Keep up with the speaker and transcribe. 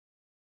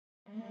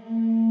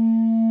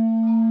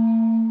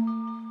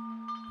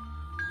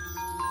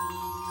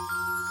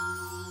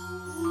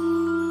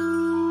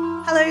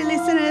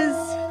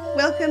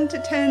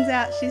to Turns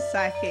Out She's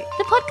Psychic.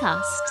 The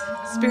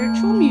podcast.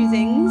 Spiritual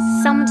musings.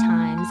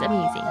 Sometimes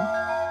amusing.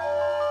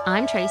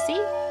 I'm Tracy.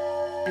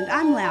 And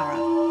I'm Laura.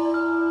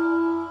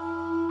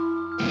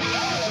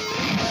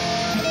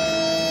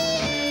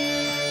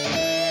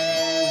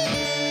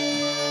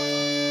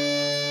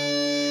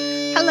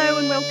 Hello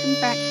and welcome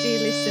back, dear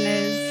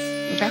listeners.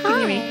 We're back in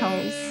your ear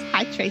holes.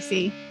 Hi,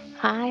 Tracy.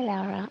 Hi,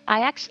 Laura.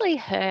 I actually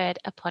heard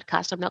a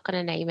podcast, I'm not going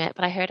to name it,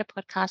 but I heard a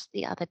podcast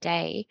the other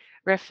day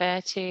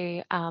refer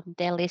to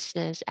their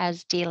listeners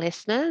as dear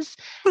listeners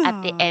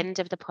at the end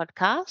of the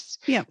podcast.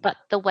 Yep. But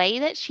the way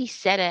that she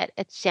said it,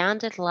 it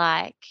sounded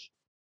like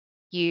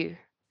you.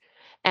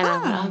 And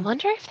I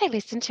wonder if they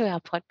listen to our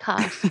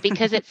podcast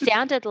because it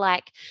sounded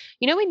like,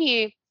 you know, when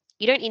you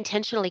don't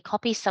intentionally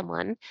copy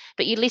someone,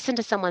 but you listen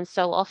to someone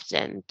so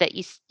often that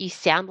you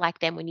sound like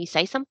them when you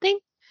say something.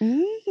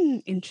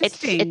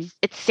 Interesting.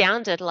 It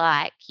sounded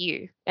like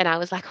you. And I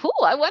was like,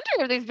 oh, I wonder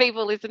if these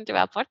people listen to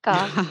our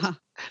podcast.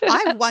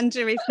 I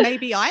wonder if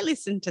maybe I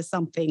listened to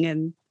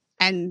something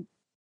and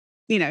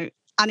you know,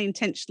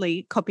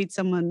 unintentionally copied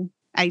someone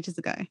ages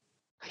ago.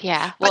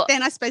 Yeah. Well, but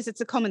then I suppose it's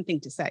a common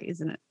thing to say,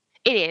 isn't it?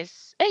 It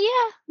is.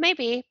 Yeah,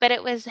 maybe. But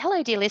it was,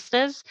 hello, dear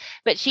listeners.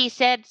 But she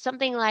said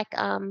something like,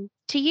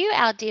 to you,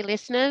 our dear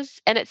listeners.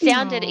 And it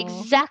sounded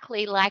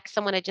exactly like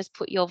someone had just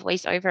put your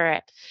voice over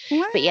it.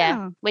 Wow. But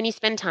yeah, when you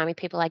spend time with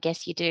people, I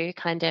guess you do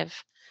kind of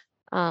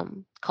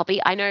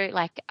copy. I know,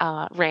 like,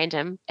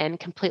 random and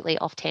completely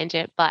off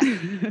tangent, but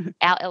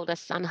our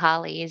eldest son,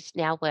 Harley, is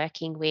now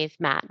working with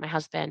Matt, my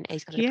husband.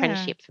 He's got an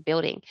apprenticeship for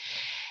building.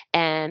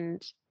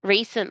 And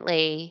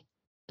recently,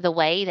 the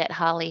way that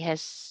Harley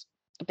has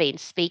been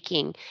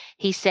speaking,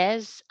 he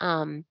says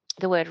the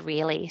word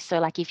really. So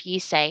like if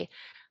you say,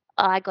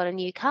 I got a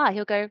new car,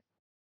 he'll go,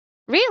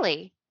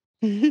 really?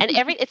 And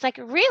it's like,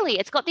 really?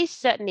 It's got this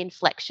certain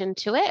inflection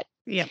to it.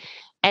 Yeah.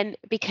 And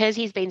because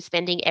he's been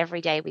spending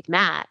every day with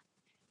Matt,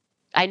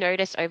 I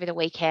noticed over the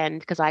weekend,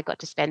 because I got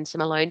to spend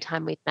some alone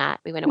time with Matt,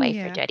 we went away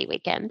for a dirty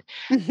weekend,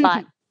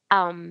 but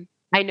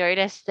I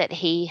noticed that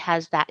he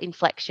has that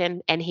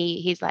inflection and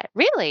he's like,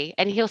 really?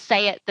 And he'll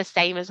say it the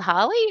same as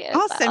Harley.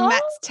 It's so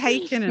Matt's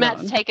taken it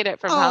Matt's taken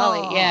it from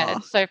Harley. Yeah,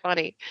 it's so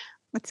funny.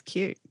 That's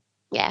cute.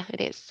 Yeah, it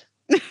is.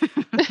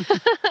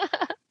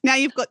 Now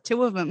you've got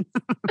two of them.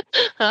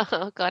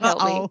 Oh, God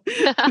help me.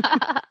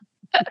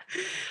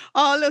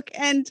 Oh, look,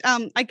 and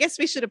I guess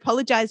we should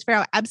apologise for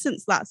our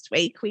absence last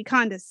week. We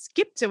kind of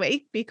skipped a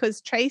week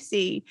because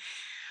Tracy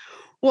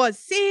was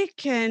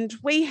sick and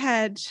we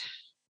had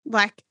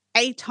like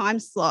a time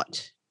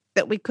slot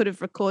that we could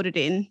have recorded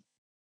in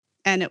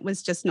and it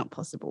was just not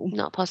possible.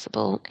 Not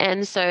possible.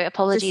 And so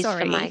apologies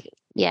for my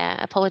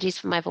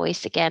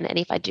voice again. And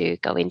if I do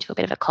go into a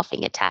bit of a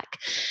coughing attack,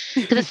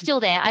 because it's still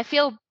there. I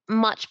feel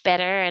much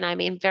better and I'm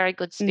in very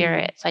good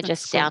spirits. I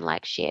just sound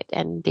like shit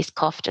and this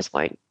cough just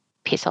won't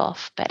piss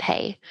off. But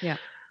hey. Yeah.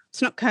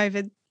 It's not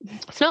COVID.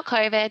 It's not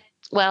COVID.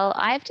 Well,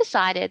 I've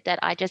decided that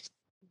I just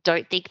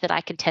don't think that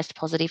I can test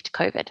positive to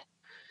COVID.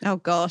 Oh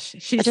gosh,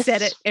 she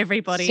said it,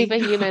 everybody.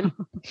 Superhuman.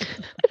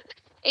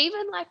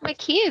 Even like my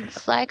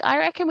kids, like I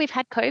reckon we've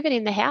had COVID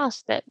in the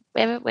house, but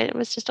it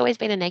was just always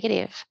been a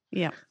negative.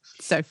 Yeah,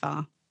 so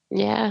far.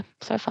 Yeah,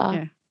 so far.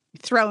 Yeah.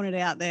 Throwing it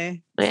out there.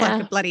 It's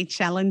like a bloody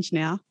challenge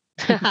now.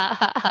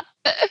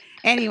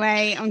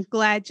 Anyway, I'm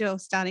glad you're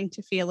starting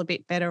to feel a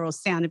bit better or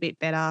sound a bit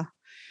better.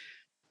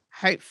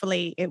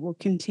 Hopefully it will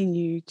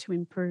continue to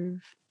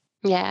improve.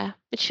 Yeah,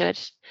 it should.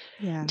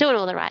 Yeah. Doing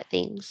all the right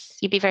things.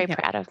 You'd be very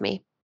proud of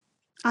me.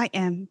 I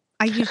am.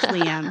 I usually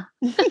am.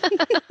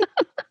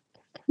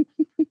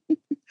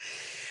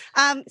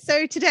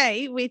 So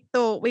today we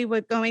thought we were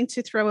going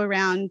to throw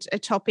around a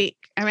topic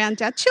around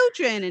our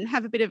children and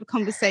have a bit of a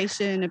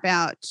conversation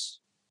about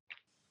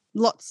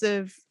lots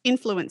of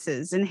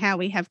influences and how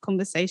we have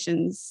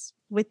conversations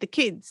with the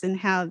kids and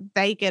how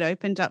they get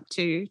opened up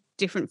to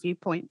different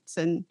viewpoints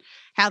and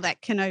how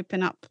that can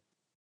open up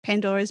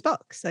Pandora's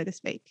box, so to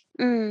speak.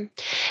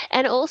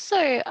 And also,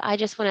 I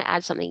just want to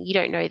add something. You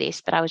don't know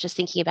this, but I was just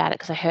thinking about it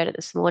because I heard it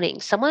this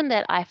morning. Someone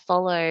that I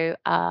follow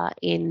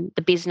in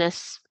the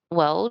business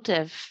world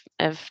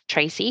of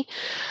Tracy,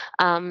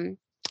 I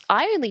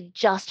only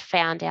just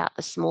found out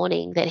this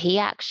morning that he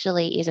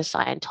actually is a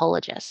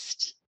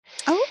Scientologist.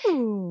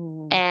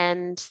 Oh.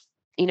 And,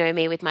 you know,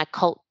 me with my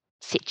cult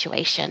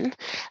situation.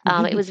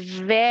 It was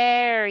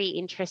very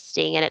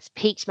interesting and it's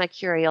piqued my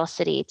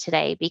curiosity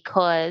today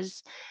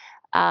because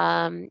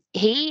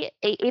he,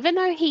 even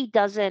though he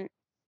doesn't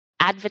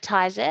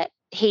advertise it,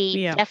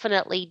 he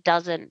definitely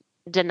doesn't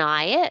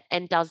deny it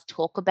and does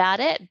talk about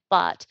it.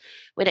 But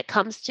when it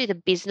comes to the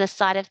business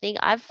side of things,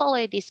 I've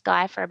followed this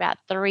guy for about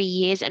 3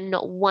 years and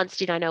not once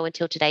did I know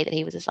until today that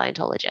he was a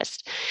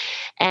Scientologist.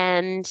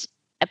 And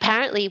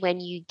apparently when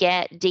you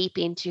get deep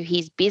into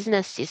his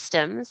business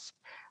systems,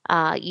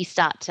 you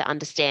start to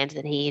understand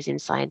that he is in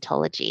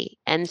Scientology.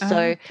 And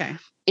so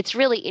it's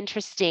really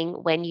interesting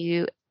when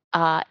you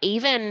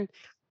even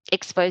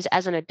exposed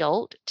as an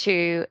adult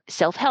to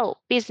self-help,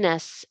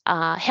 business,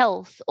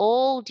 health,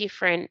 all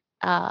different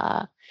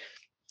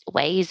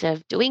ways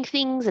of doing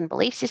things and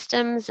belief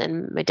systems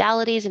and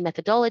modalities and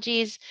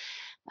methodologies,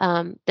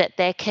 that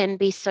there can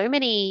be so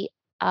many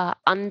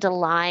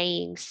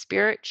underlying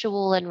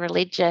spiritual and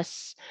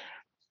religious,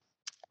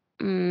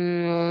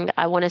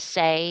 I want to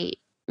say,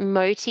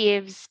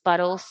 motives, but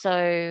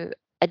also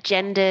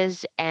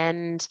agendas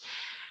and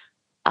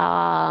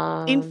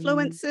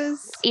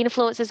Influences.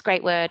 influences,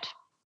 great word.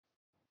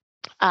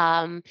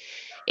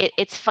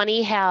 It's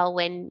funny how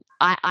when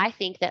I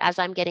think that as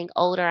I'm getting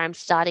older, I'm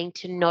starting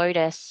to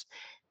notice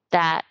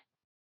that,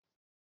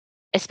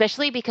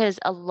 especially because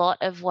a lot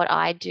of what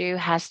I do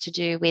has to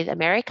do with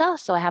America.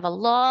 So I have a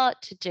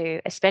lot to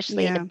do,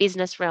 especially in the Yeah.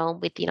 business realm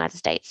with the United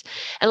States.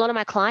 And a lot of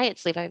my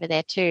clients live over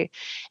there too.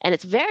 And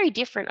it's very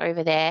different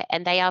over there.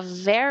 And they are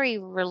very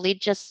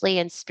religiously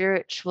and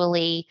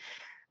spiritually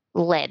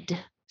led.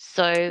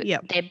 So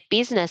Yep. their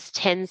business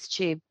tends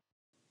to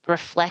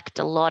reflect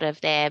a lot of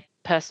their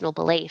personal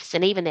beliefs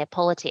and even their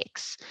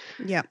politics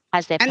Yep.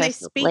 as their And they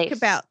personal speak beliefs.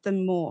 about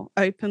them more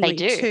They openly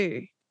do.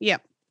 too.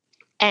 Yep.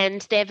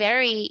 And they're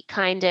very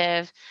kind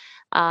of,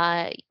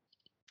 uh,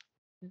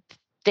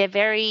 they're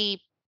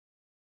very,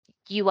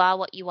 you are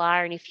what you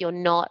are. And if you're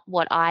not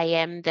what I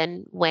am,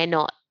 then we're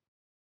not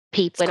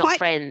people, It's we're not quite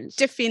friends.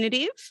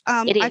 definitive.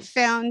 It I is.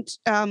 found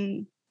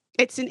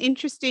it's an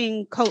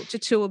interesting culture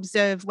to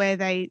observe where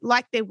they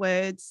like their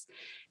words.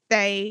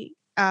 They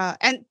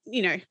and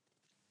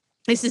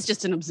this is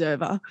just an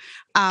observer.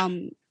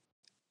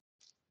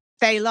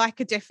 They like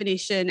a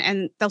definition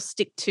and they'll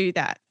stick to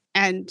that.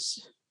 And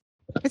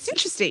it's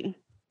interesting. It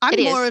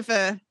I'm more is. of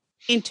a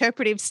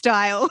interpretive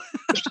style.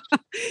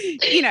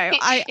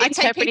 I take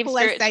Interpretive people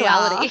as they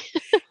are. spirituality.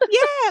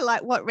 Yeah,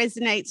 like what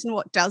resonates and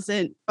what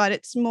doesn't. But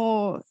it's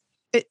more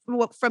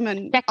from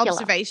an Secular.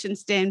 observation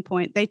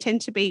standpoint, they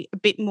tend to be a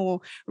bit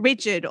more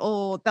rigid,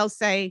 or they'll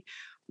say,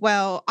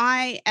 well,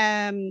 I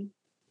am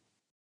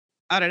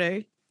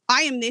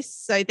this,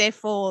 so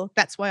therefore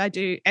that's why I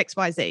do X,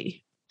 Y,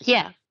 Z.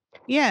 Yeah.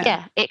 Yeah.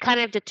 Yeah. It kind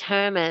of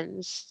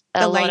determines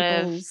The a lot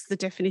of, labels, the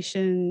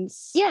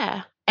definitions.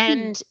 yeah,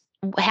 and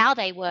how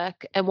they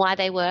work and why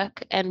they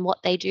work and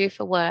what they do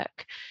for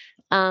work.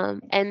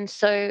 And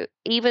so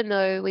even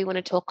though we want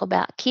to talk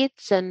about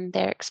kids and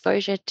their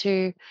exposure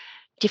to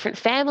different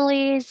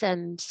families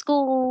and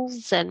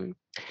schools and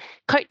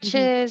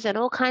coaches and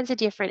all kinds of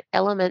different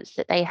elements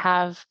that they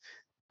have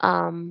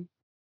come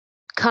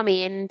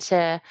in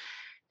to,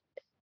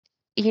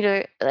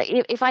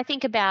 like if I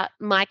think about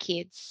my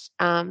kids,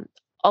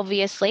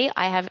 obviously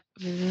I have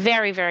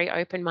very, very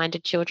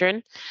open-minded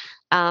children,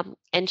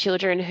 and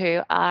children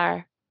who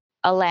are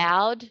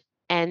allowed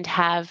and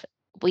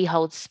we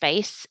hold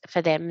space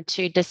for them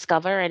to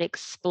discover and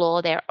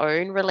explore their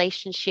own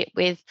relationship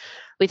with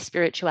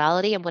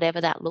spirituality and whatever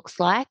that looks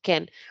like.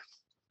 And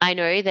I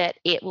know that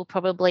it will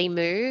probably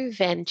move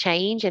and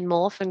change and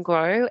morph and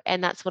grow,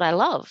 and that's what I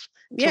love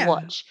to Yeah.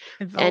 watch.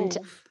 And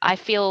Evolve. I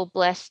feel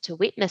blessed to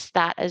witness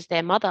that as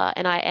their mother,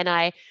 and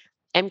I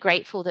am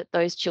grateful that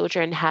those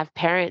children have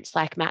parents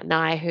like Matt and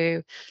I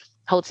who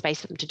hold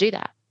space for them to do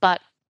that. But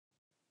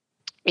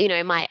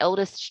my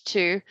eldest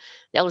two,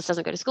 the eldest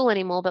doesn't go to school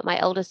anymore, but my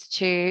eldest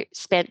two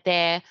spent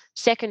their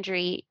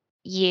secondary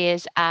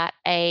years at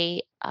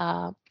a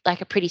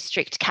like a pretty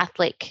strict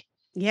Catholic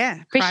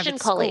Christian Private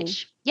school.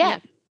 college. Yeah.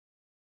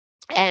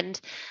 And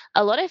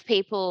a lot of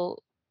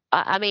people,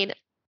 I mean,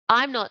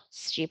 I'm not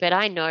stupid.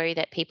 I know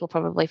that people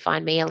probably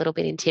find me a little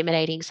bit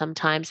intimidating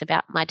sometimes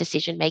about my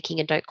decision making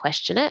and don't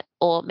question it,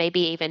 or maybe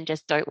even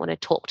just don't want to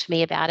talk to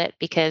me about it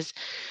because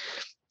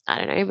I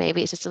don't know,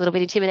 maybe it's just a little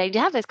bit intimidating to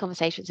have those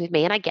conversations with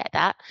me, and I get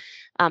that.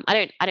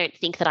 I don't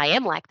think that I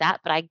am like that,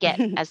 but I get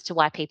as to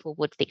why people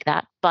would think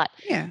that. But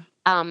Yeah.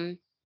 I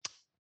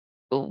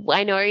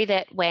know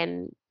that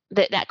when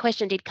that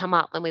question did come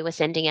up when we were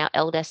sending our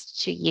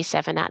eldest to year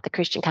 7 at the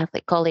Christian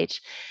Catholic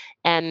College,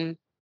 and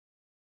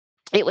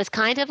it was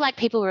kind of like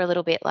people were a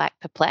little bit like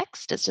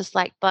perplexed. It's just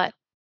like, but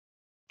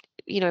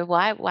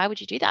why would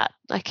you do that?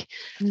 Like,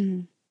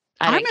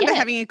 I remember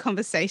having a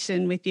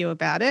conversation with you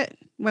about it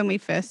when we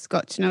first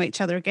got to know each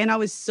other again. I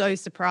was so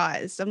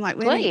surprised. I'm like,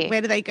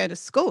 where do they go to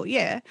school?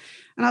 Yeah.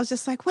 And I was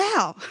just like,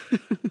 wow.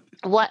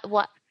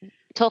 What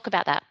talk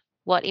about that?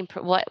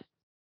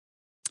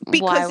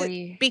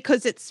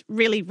 Because it's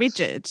really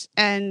rigid,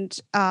 and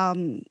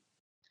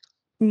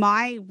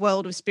my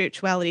world of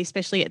spirituality,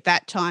 especially at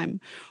that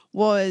time,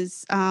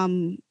 was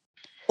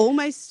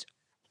almost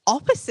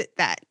opposite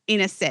that in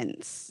a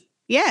sense.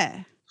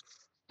 Yeah.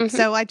 Mm-hmm.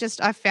 So I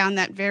found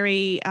that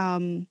very,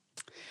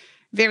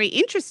 very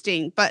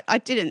interesting, but I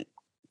didn't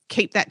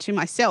keep that to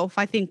myself.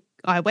 I think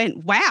I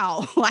went,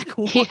 wow, like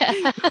what?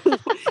 Yeah.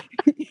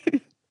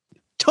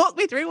 Talk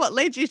me through what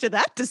led you to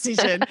that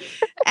decision.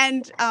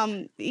 And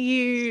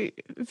you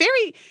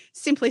very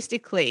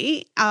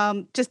simplistically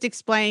just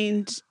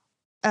explained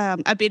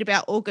a bit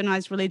about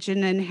organized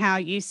religion and how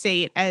you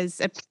see it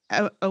as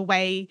a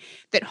way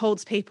that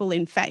holds people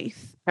in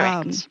faith.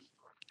 Correct.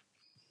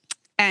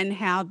 And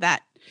how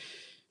that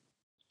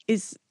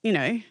is,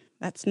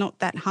 that's not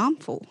that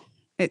harmful.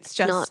 It's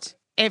just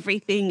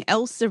everything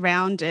else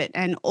around it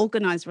and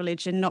organize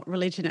religion, not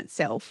religion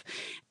itself,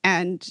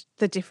 and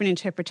the different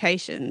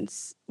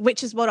interpretations,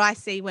 which is what I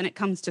see when it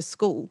comes to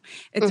school.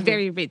 It's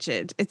very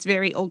rigid. It's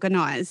very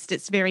organized.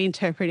 It's very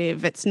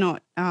interpretive. It's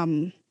not,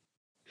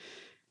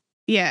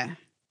 yeah.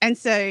 And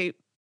so,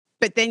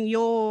 but then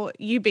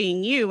you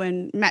being you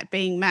and Matt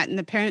being Matt and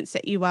the parents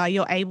that you are,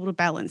 you're able to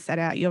balance that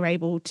out. You're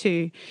able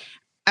to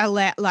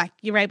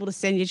you're able to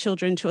send your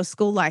children to a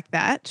school like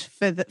that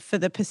for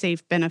the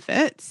perceived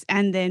benefits,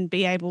 and then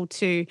be able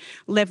to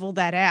level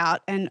that out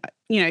and,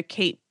 you know,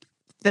 keep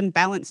them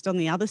balanced on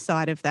the other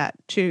side of that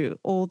to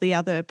all the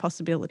other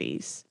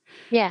possibilities.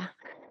 Yeah.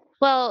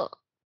 Well,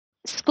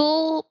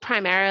 school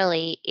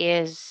primarily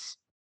is,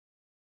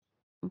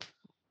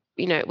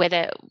 you know,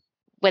 whether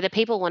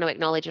people want to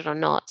acknowledge it or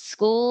not,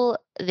 school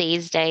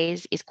these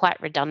days is quite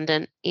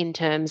redundant in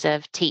terms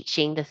of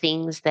teaching the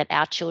things that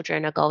our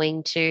children are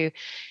going to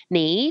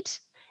need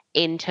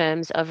in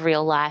terms of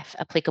real life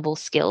applicable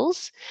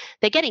skills.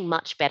 They're getting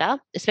much better,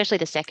 especially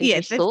the secondary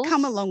they've schools.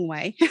 come a long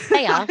way.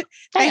 They are.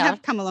 They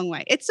have come a long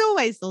way. It's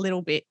always a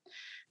little bit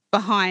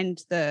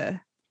behind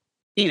the,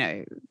 you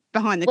know,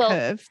 behind the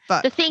curve.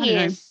 But the thing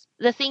is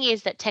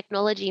that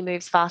technology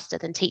moves faster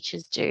than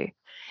teachers do.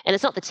 And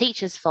it's not the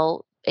teacher's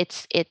fault.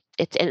 It's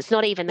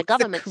not even the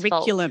government's fault. The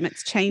curriculum.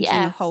 It's changing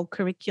the whole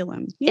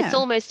curriculum. Yeah. It's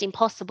almost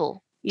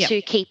impossible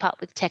to keep up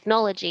with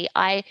technology.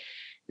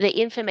 The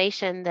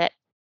information that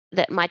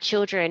my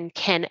children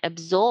can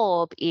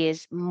absorb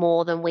is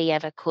more than we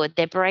ever could.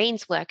 Their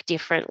brains work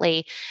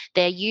differently.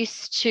 They're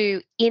used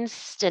to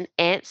instant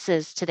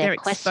answers to their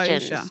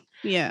questions. Exposure.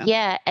 Yeah.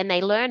 Yeah, and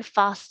they learn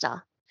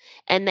faster.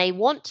 And they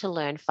want to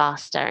learn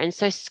faster. And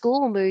so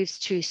school moves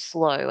too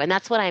slow. And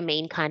that's what I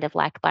mean kind of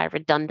like by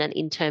redundant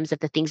in terms of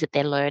the things that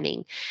they're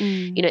learning.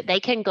 You know, they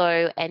can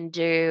go and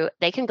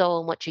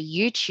watch a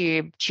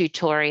YouTube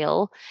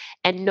tutorial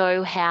and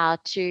know how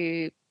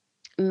to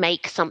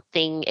make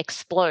something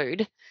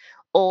explode,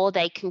 or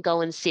they can go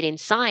and sit in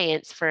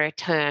science for a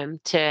term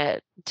to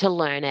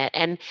learn it.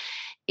 And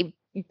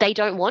they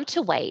don't want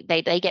to wait.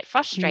 They get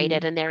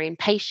frustrated and they're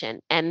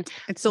impatient. And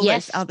it's all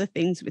those other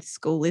things with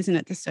school, isn't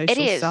it? The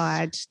social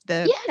side,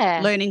 the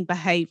learning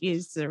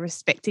behaviours, the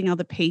respecting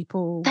other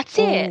people. That's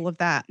all of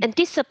that. And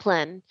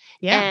discipline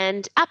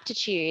and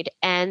aptitude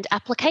and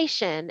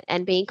application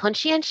and being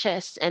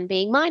conscientious and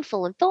being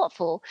mindful and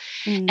thoughtful.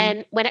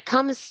 And when it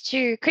comes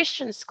to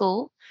Christian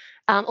school,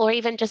 or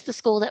even just the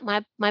school that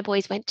my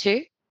boys went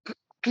to,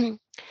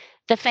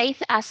 the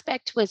faith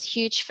aspect was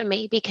huge for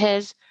me,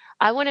 because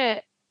I want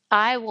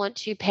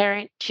to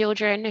parent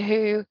children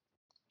who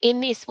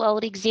in this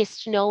world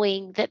exist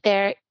knowing that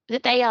that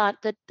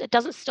it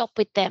doesn't stop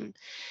with them,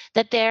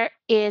 that there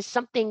is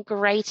something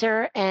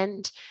greater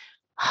and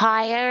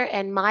higher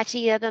and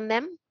mightier than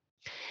them.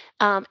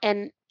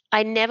 And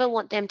I never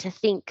want them to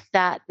think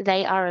that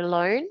they are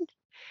alone.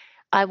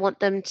 I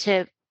want them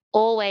to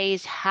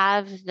always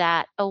have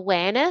that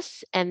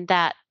awareness and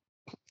that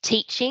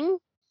teaching.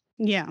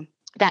 Yeah.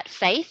 That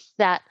faith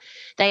that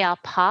they are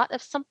part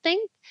of something.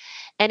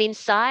 And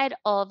inside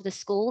of the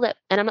school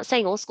and I'm not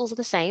saying all schools are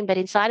the same, but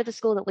inside of the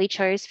school that we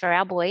chose for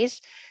our boys,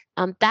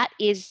 that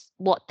is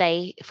what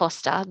they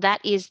foster.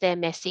 That is their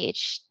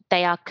message.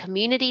 They are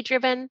community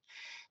driven.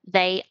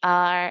 They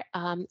are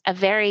a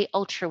very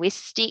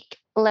altruistic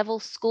level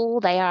school.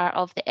 They are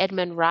of the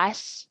Edmund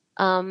Rice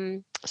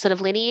sort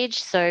of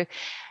lineage. So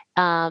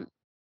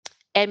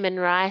Edmund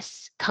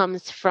Rice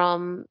comes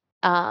from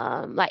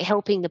like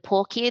helping the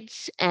poor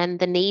kids and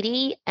the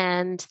needy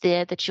and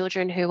the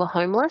children who were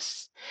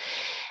homeless.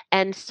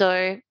 And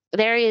so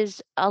there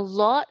is a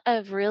lot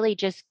of really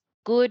just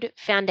good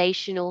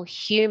foundational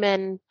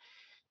human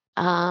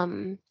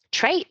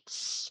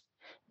traits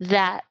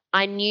that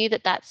I knew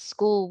that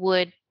school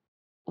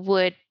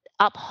would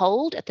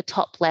uphold at the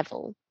top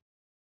level.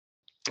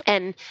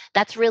 And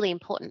that's really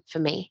important for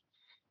me.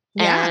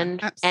 Yeah,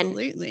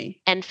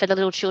 absolutely. And for the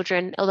little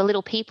children or the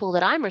little people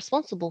that I'm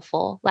responsible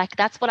for, like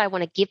that's what I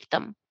want to give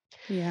them.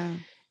 Yeah.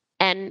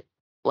 And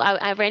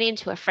I ran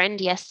into a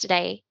friend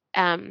yesterday,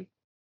 and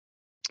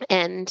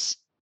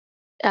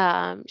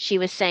she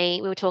was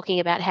saying, we were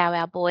talking about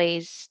how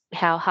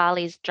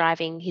Harley's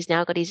driving. He's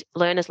now got his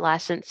learner's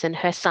license, and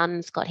her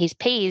son's got his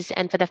P's,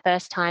 and for the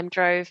first time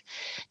drove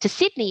to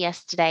Sydney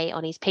yesterday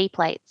on his P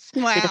plates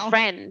with a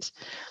friend.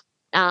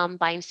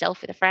 By himself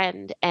with a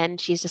friend,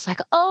 and she's just like,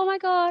 oh my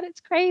God, it's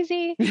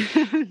crazy.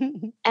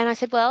 And I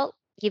said, well,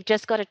 you've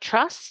just got to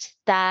trust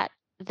that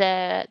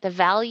the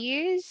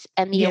values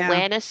and the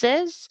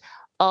awarenesses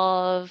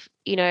of,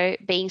 you know,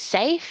 being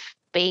safe,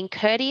 being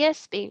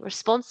courteous, being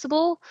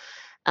responsible,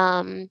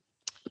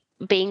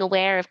 being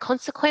aware of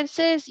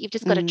consequences, you've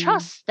just got to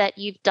trust that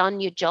you've done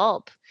your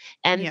job,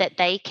 and that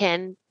they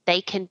can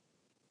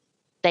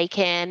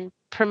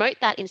promote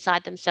that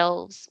inside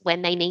themselves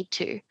when they need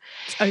to.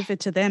 It's over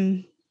to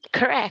them.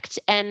 Correct.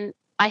 And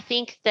I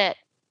think that,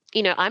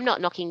 you know, I'm not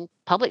knocking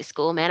public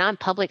school, man. I'm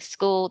public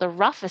school, the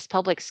roughest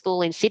public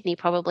school in Sydney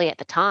probably at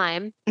the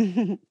time.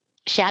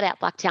 Shout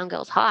out Blacktown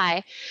Girls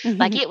High.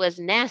 Like it was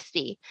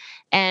nasty.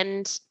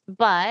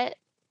 But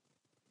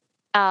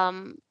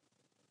um,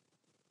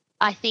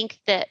 I think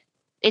that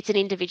it's an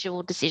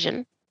individual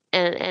decision,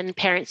 and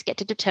parents get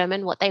to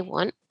determine what they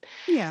want.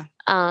 Yeah.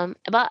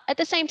 But at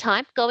the same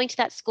time, going to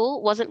that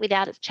school wasn't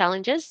without its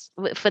challenges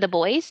for the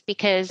boys,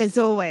 because there's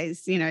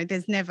always,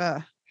 there's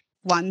never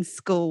one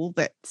school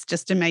that's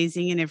just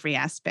amazing in every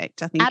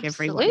aspect. I think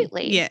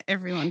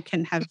everyone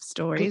can have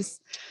stories.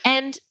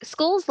 And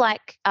schools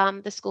like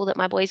the school that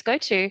my boys go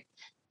to,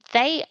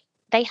 they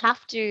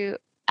have to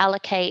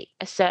allocate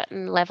a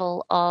certain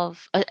level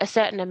of a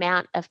certain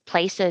amount of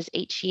places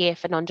each year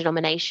for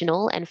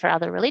non-denominational and for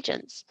other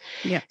religions.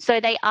 Yeah. So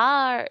they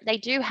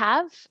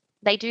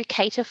do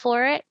cater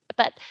for it,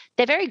 but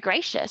they're very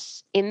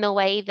gracious in the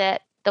way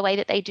that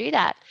they do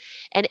that.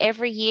 And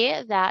every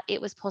year that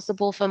it was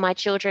possible for my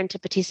children to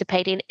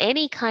participate in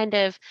any kind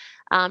of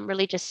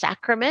religious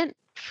sacrament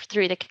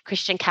through the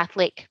Christian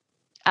Catholic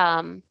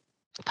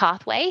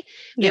pathway,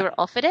 we were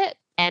offered it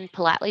and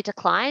politely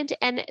declined.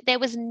 And there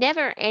was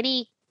never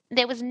any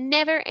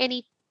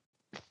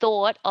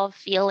thought of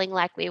feeling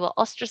like we were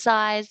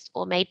ostracized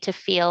or made to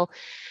feel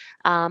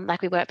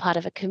like we weren't part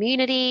of a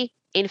community.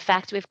 In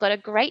fact, we've got a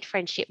great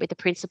friendship with the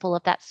principal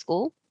of that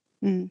school.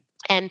 And,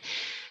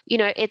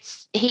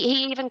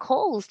 he even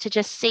calls to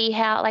just see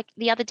how, like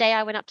the other day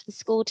I went up to the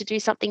school to do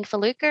something for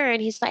Luca,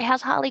 and he's like,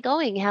 how's Harley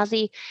going? How's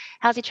he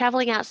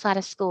traveling outside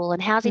of school?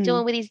 And how's he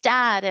doing with his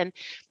dad? And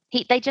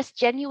they just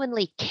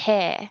genuinely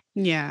care.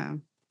 Yeah.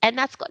 And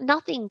that's got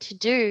nothing to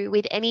do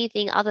with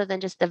anything other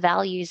than just the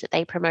values that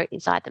they promote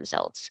inside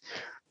themselves.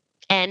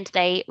 And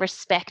they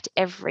respect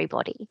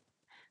everybody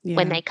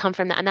when they come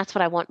from that. And that's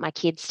what I want my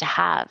kids to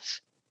have.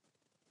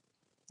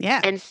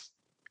 Yeah.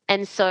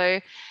 And so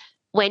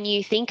when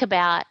you think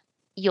about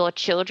your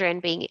children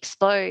being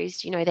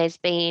exposed, there's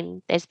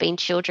been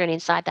children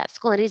inside that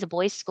school. It is a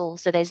boys' school,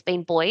 so there's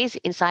been boys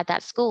inside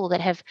that school that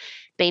have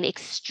been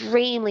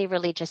extremely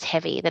religious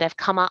heavy, that have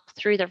come up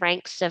through the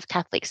ranks of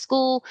Catholic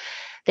school.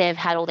 They've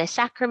had all their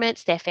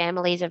sacraments. Their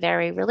families are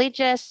very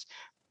religious,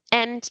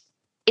 and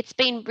it's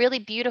been really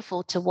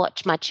beautiful to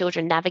watch my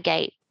children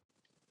navigate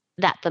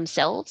that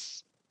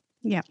themselves.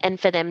 Yeah, and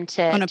for them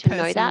to on a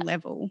personal know that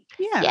level.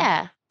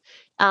 Yeah.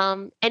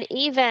 And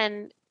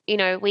even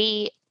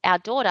our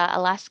daughter,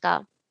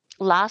 Alaska,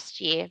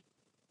 last year,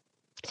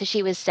 so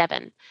she was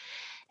 7,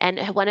 and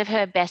one of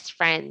her best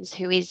friends,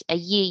 who is a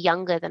year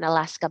younger than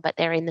Alaska, but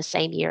they're in the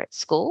same year at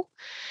school,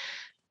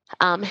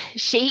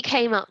 she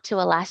came up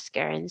to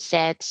Alaska and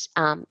said,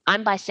 I'm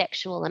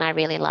bisexual and I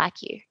really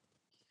like you.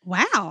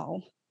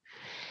 Wow.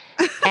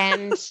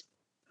 And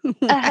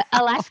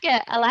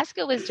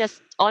Alaska was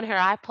just on her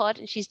iPod,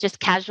 and she's just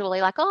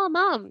casually like, oh,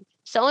 Mum,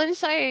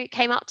 so-and-so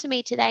came up to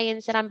me today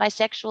and said I'm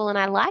bisexual and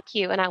I like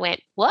you. And I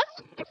went, what?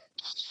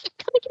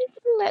 Come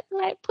again,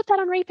 let put that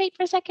on repeat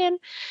for a second.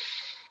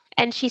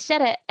 And she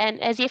said it,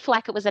 and as if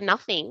like it was a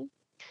nothing,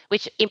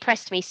 which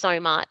impressed me so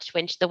much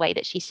the way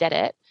that she said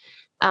it.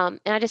 And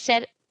I just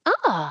said,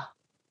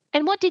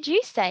 and what did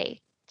you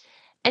say?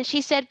 And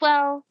she said,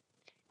 well,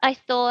 I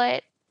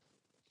thought,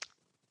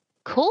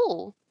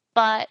 cool,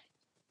 but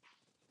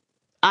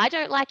I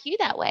don't like you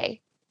that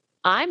way.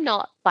 I'm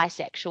not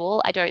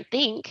bisexual, I don't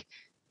think.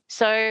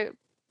 So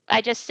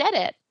I just said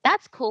it.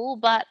 That's cool,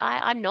 but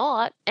I'm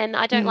not, and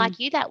I don't like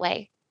you that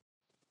way.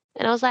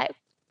 And I was like,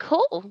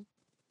 cool.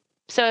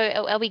 So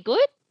are we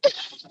good?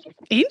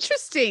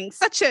 Interesting.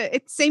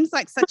 It seems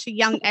like such a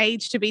young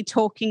age to be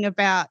talking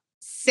about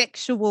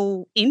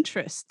sexual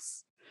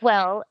interests.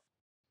 Well,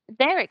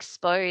 they're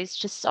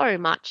exposed to so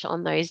much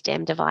on those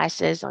damn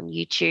devices, on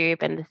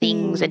YouTube and the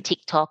things and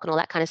TikTok and all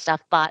that kind of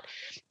stuff. But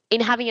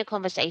in having a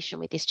conversation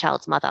with this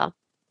child's mother,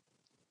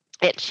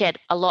 it shed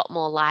a lot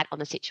more light on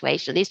the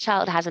situation. This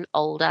child has an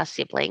older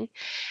sibling,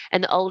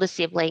 and the older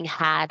sibling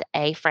had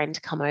a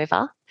friend come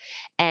over,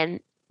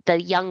 and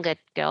the younger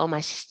girl,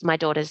 my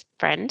daughter's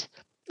friend,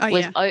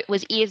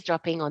 was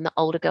eavesdropping on the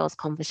older girl's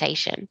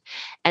conversation,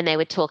 and they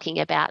were talking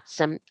about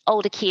some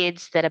older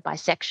kids that are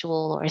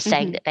bisexual or are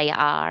saying that they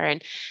are,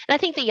 and I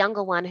think the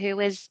younger one, who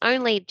was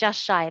only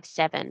just shy of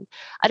 7,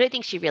 I don't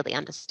think she really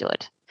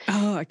understood.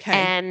 Oh, okay.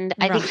 And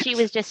I think she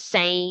was just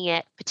saying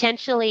it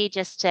potentially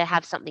just to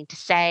have something to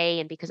say,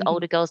 and because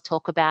older girls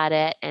talk about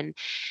it, and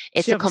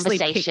it's she a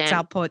conversation. Picked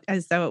up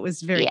as though it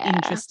was a very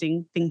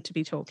interesting thing to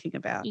be talking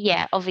about.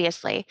 Yeah,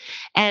 obviously.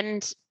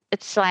 And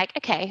it's like,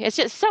 okay, it's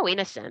just so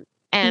innocent,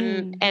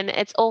 and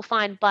it's all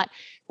fine. But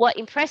what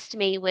impressed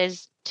me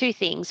was 2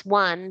 things.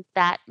 One,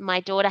 that my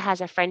daughter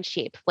has a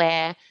friendship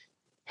where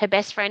her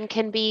best friend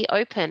can be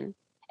open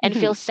and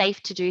feel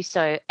safe to do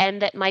so.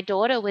 And that my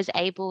daughter was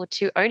able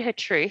to own her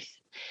truth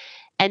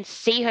and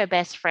see her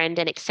best friend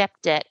and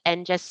accept it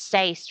and just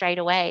say straight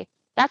away,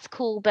 that's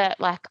cool, but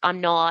like I'm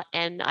not,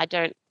 and I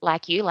don't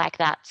like you like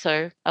that.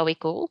 So are we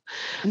cool?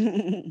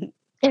 And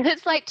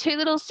it's like 2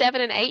 little 7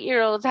 and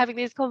 8-year-olds having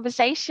this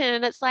conversation.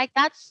 And it's like,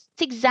 that's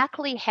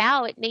exactly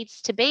how it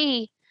needs to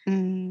be.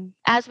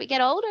 As we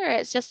get older,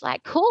 it's just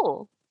like,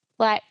 cool.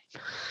 Like,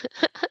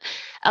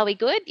 are we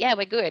good? Yeah,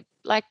 we're good.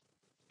 Like,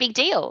 big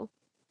deal.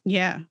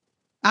 Yeah.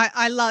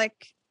 I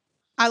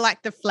I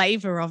like the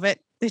flavor of it.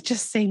 It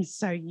just seems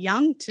so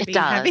young to It be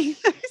does. having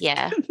those,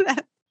 Yeah.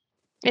 that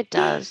It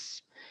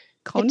does.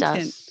 content.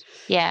 It does.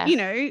 Yeah. You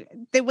know,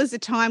 there was a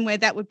time where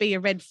that would be a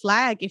red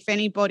flag if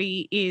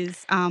anybody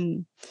is,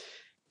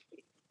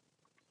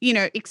 you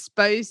know,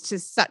 exposed to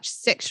such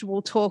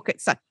sexual talk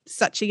at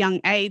such a young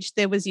age.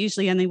 There was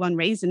usually only one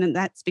reason, and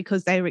that's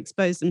because they were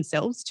exposed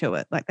themselves to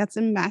it. Like, that's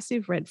a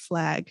massive red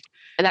flag.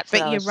 And that's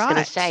But what I you're was going to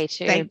right. say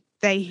too.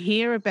 They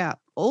hear about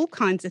all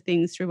kinds of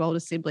things through older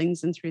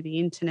siblings and through the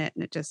internet,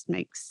 and it just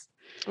makes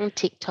On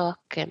TikTok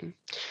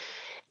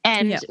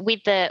and Yep.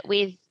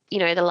 with you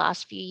know, the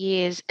last few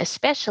years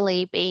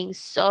especially being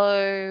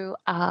so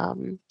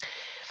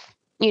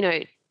you know,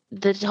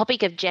 the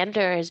topic of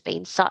gender has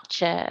been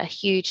such a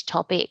huge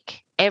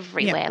topic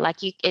everywhere. Like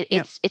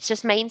it's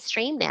just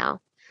mainstream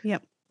now.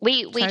 Yep.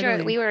 We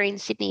Totally. we were in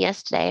Sydney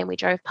yesterday and we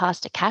drove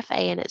past a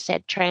cafe and it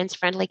said trans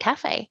friendly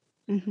cafe.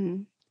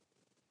 Mm-hmm.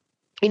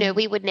 You know,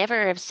 we would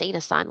never have seen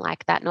a sign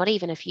like that, not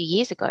even a few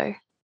years ago.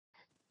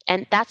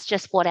 And that's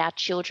just what our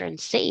children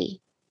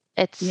see.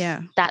 It's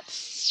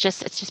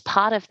just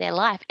part of their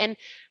life. And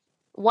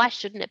why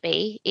shouldn't it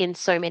be in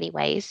so many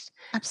ways?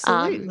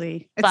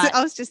 Absolutely. But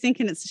I was just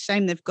thinking it's a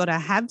shame they've got to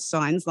have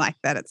signs like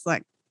that. It's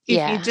like, if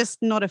you're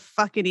just not a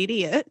fucking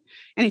idiot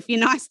and if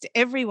you're nice to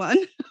everyone.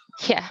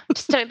 Yeah,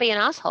 just don't be an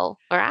asshole,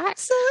 all right?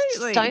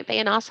 Absolutely. Just don't be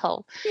an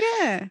asshole.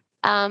 Yeah.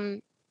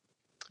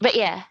 But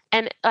yeah,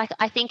 and like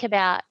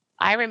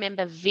I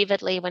remember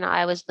vividly when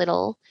I was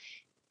little,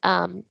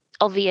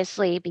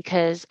 obviously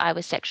because I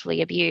was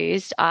sexually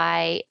abused,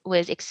 I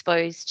was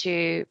exposed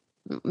to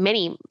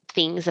many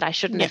things that I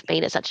shouldn't have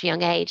been at such a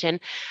young age. And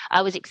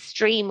I was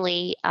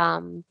extremely,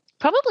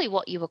 probably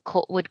what you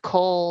would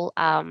call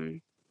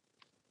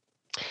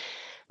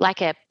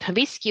like a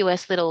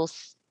promiscuous little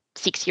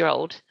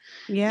 6-year-old,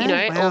 you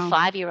know, or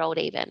 5-year-old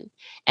even.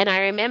 And I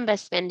remember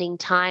spending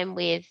time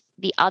with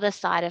the other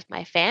side of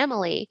my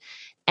family.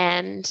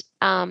 And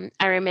I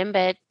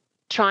remember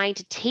trying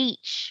to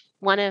teach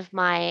one of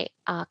my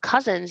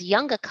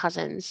younger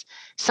cousins,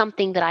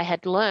 something that I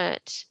had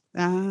learnt.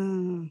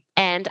 And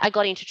I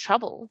got into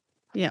trouble.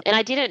 Yeah. And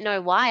I didn't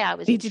know why I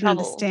was in trouble. You didn't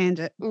understand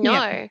it.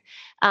 No.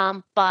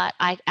 But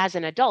as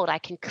an adult, I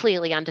can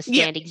clearly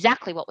understand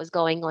exactly what was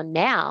going on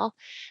now.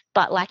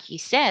 But like you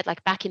said,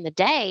 like back in the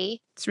day,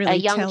 it's really a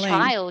young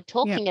child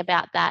talking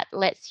about that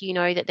lets you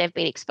know that they've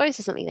been exposed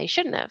to something they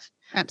shouldn't have.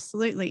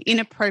 Absolutely.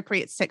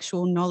 Inappropriate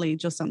sexual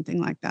knowledge or something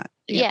like that.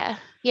 Yeah.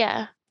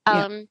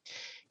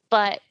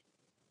 But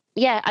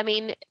yeah, I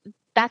mean,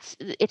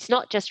 it's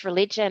not just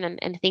religion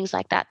and things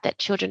like that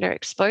children are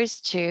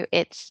exposed to.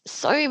 It's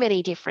so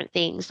many different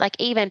things, like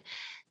even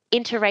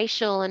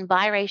interracial and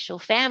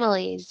biracial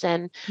families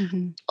and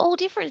all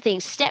different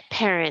things, step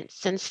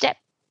parents and step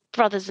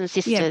brothers and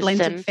sisters,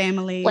 blended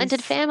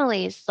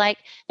families. Like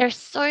there's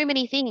so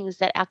many things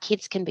that our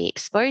kids can be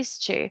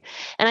exposed to.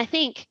 And I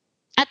think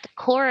at the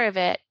core of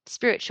it,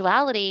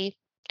 spirituality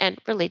and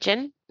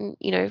religion,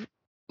 you know,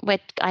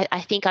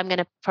 I think I'm going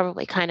to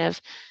probably kind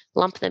of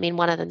lump them in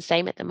one of the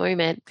same at the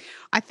moment.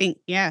 I think,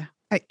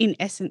 in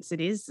essence,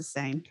 it is the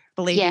same,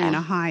 believing in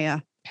a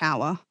higher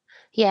power.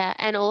 Yeah,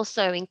 and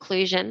also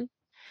inclusion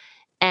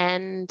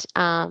and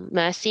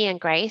mercy and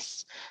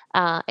grace,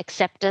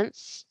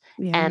 acceptance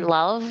and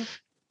love.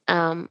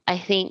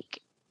 I think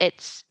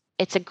it's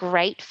a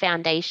great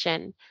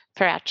foundation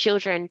for our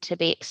children to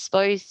be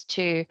exposed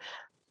to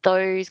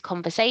those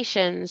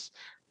conversations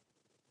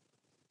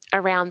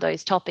around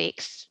those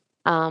topics,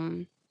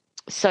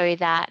 so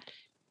that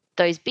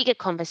those bigger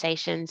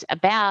conversations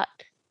about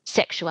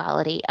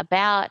sexuality,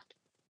 about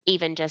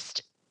even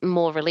just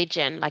more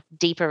religion, like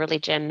deeper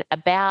religion,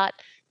 about,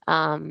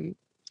 you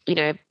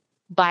know,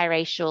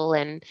 biracial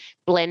and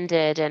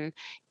blended and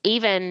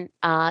even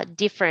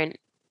different,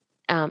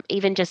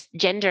 even just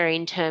gender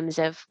in terms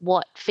of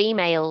what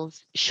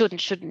females should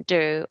and shouldn't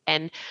do,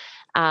 and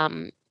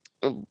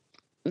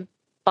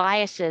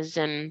biases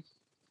and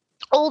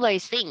all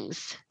those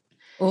things.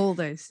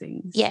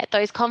 Yeah,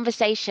 those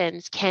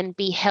conversations can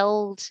be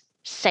held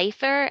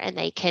safer and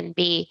they can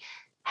be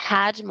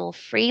had more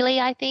freely,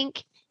 I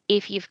think,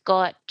 if you've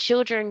got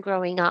children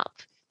growing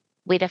up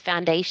with a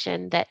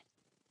foundation that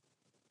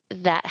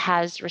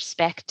has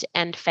respect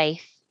and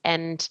faith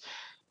and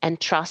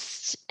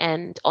trust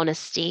and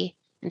honesty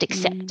and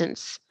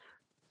acceptance.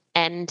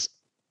 And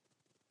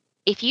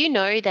if you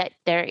know that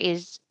there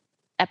is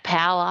a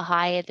power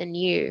higher than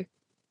you,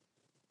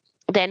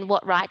 then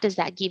what right does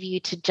that give you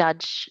to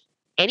judge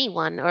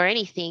anyone or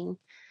anything?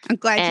 I'm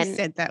glad you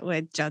said that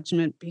word,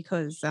 judgment,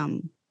 because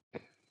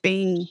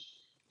being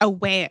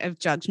aware of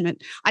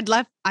judgment,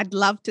 I'd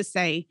love to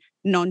say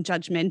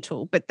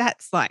non-judgmental, but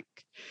that's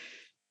like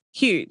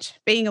huge.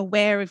 Being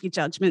aware of your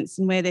judgments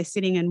and where they're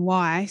sitting and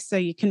why, so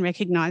you can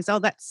recognize, oh,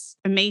 that's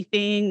a me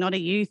thing, not a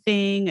you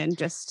thing, and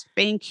just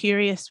being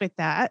curious with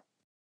that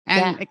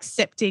and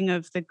accepting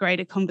of the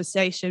greater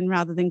conversation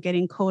rather than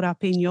getting caught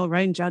up in your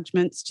own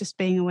judgments, just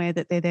being aware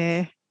that they're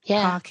there,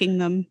 parking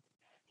them.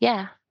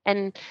 Yeah.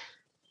 And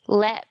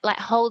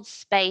hold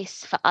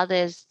space for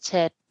others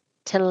to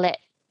let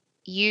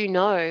you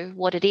know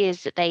what it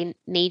is that they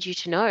need you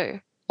to know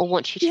or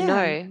want you to Yeah.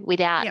 know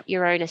without Yep.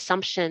 your own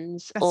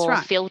assumptions That's or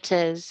right.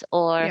 filters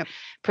or Yep.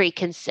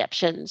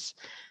 preconceptions.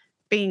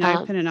 Being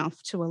Um, open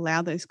enough to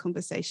allow those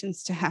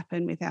conversations to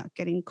happen without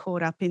getting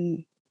caught up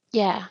in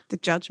yeah. the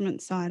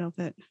judgment side of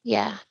it.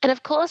 Yeah. And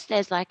of course,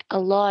 there's like a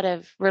lot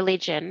of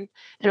religion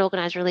and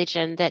organized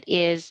religion that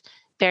is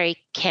very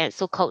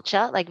cancel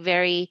culture, like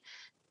very,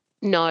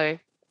 no,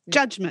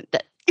 Judgment.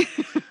 that,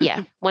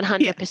 yeah, Yeah.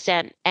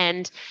 100%.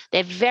 And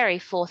they're very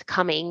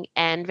forthcoming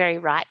and very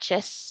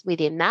righteous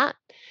within that.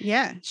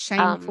 Yeah. Um,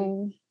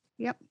 Shameful.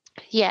 Yep.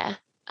 yeah.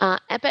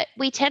 But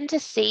we tend to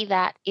see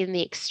that in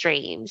the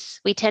extremes.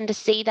 We tend to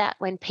see that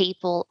when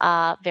people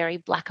are very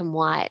black and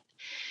white.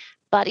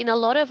 But in a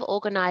lot of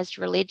organized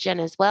religion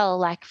as well,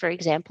 like for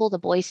example, the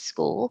boys'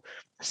 school,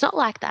 it's not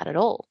like that at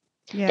all.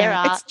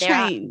 Yeah, it's There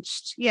are,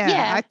 changed. Yeah, I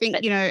yeah, think,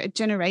 but a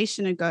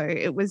generation ago,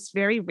 it was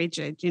very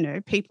rigid.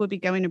 People would be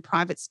going to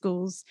private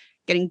schools,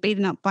 getting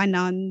beaten up by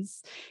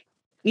nuns,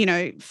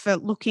 for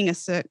looking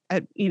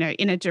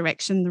in a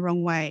direction the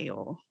wrong way,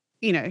 or,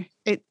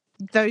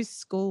 those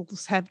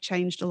schools have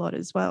changed a lot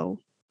as well.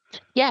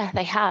 yeah,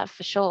 they have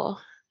for sure.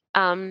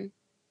 Um,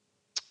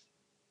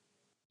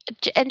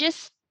 and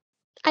just,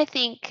 I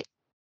think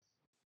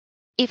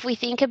if we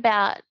think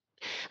about,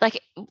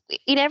 like,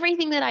 in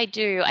everything that I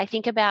do, I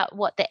think about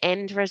what the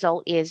end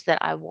result is that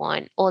I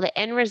want, or the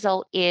end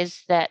result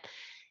is that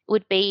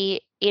would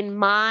be in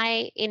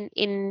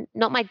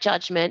not my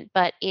judgment,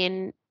 but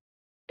in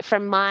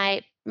from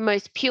my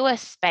most pure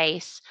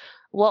space,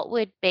 what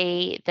would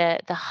be the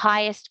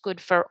highest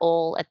good for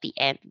all at the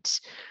end.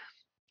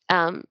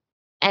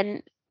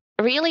 And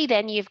really,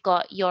 then you've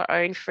got your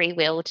own free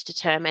will to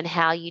determine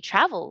how you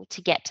travel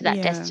to get to that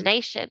Yeah.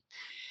 destination.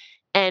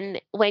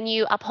 And when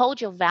you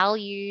uphold your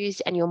values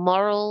and your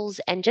morals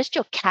and just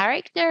your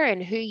character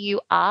and who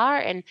you are,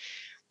 and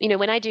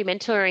when I do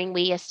mentoring,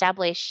 we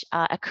establish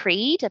a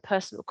creed, a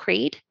personal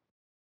creed.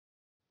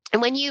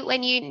 And when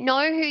you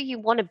know who you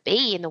want to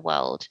be in the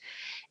world,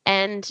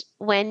 and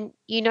when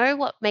you know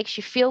what makes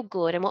you feel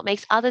good and what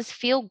makes others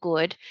feel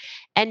good,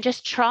 and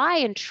just try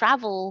and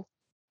travel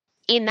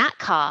in that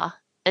car,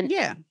 and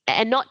Yeah.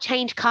 not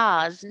change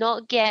cars,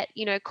 not get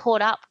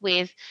caught up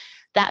with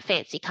that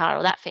fancy car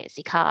or that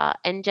fancy car,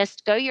 and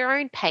just go your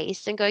own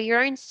pace and go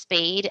your own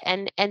speed,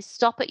 and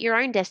stop at your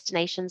own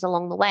destinations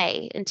along the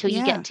way until you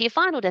Yeah. get to your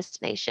final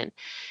destination.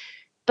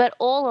 But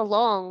all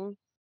along,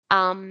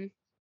 um,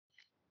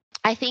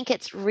 I think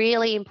it's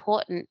really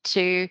important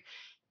to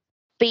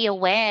be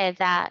aware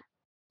that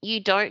you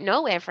don't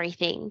know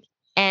everything,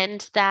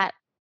 and that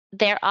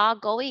there are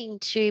going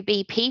to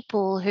be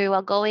people who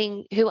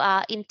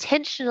are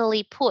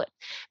intentionally put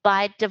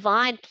by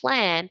divine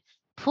plan,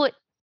 put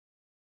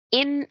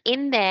in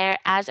there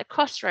as a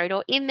crossroad,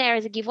 or in there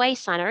as a give way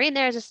sign, or in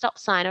there as a stop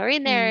sign, or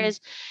in there Mm.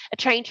 as a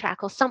train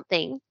track or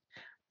something,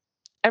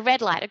 a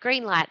red light, a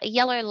green light, a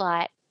yellow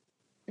light.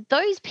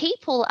 Those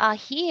people are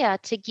here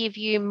to give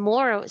you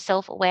more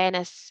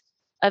self-awareness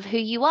of who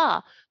you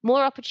are,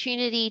 more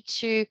opportunity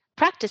to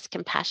practice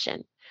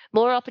compassion,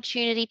 more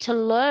opportunity to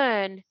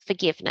learn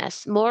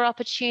forgiveness, more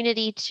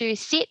opportunity to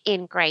sit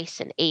in grace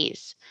and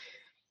ease.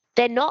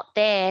 They're not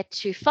there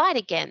to fight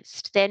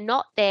against. They're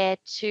not there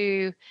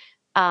to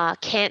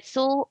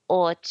cancel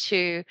or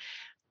to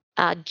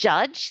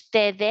judge.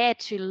 They're there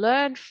to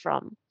learn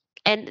from,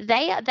 and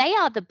they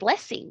are the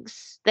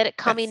blessings that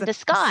come That's in the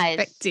disguise.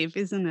 perspective,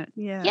 isn't it?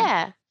 Yeah.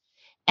 Yeah.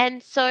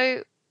 And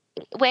so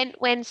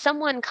when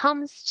someone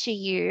comes to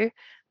you,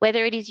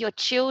 whether it is your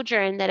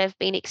children that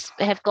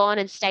have gone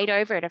and stayed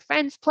over at a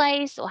friend's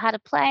place or had a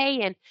play,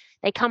 and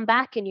they come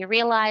back and you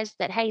realize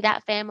that, hey,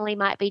 that family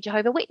might be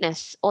Jehovah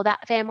Witness, or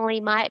that family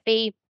might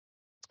be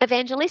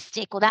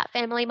evangelistic, or that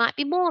family might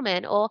be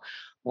Mormon, or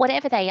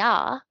whatever they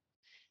are,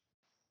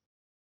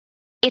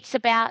 it's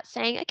about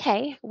saying,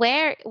 okay,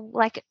 where,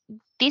 like,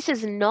 this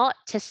is not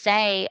to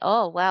say,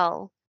 oh,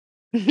 well,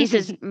 this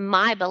is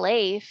my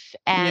belief,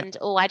 Yeah. and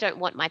oh, I don't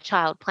want my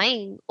child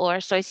playing or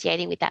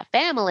associating with that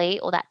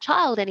family or that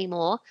child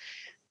anymore.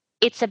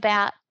 It's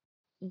about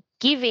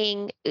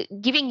giving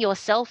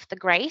yourself the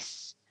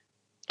grace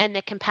and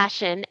the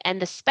compassion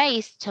and the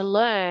space to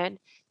learn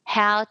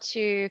how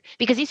to,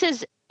 because this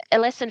is a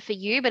lesson for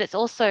you, but it's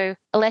also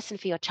a lesson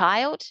for your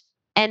child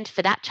and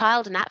for that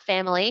child and that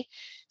family.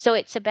 So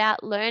it's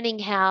about learning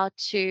how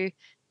to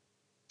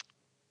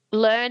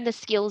learn the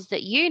skills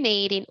that you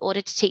need in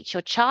order to teach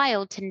your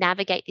child to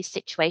navigate this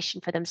situation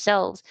for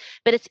themselves.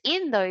 But it's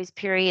in those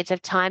periods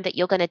of time that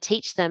you're going to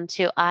teach them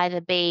to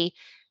either be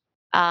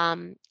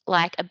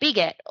like a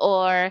bigot,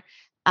 or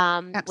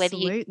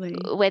Absolutely.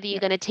 whether you're Yeah.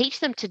 going to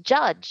teach them to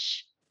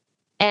judge.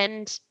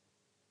 And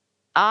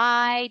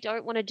I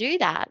don't want to do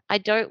that. I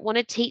don't want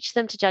to teach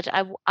them to judge.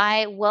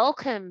 I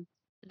welcome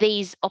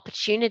these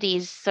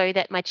opportunities so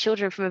that my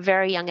children from a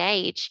very young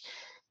age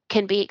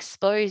can be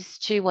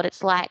exposed to what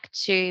it's like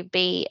to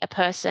be a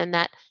person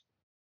that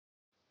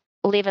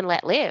live and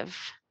let live.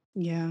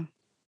 Yeah.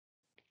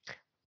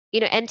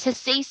 And to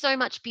see so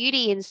much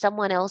beauty in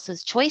someone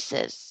else's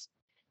choices.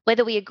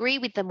 whether we agree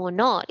with them or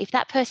not, if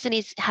that person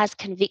has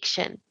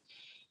conviction,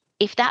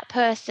 if that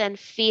person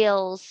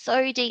feels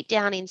so deep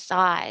down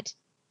inside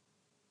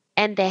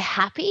and they're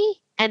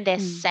happy and they're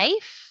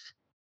safe.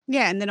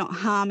 Yeah, and they're not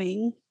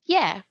harming.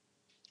 Yeah.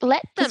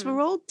 Let them. Because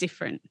we're all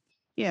different.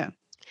 Yeah.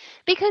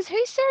 Because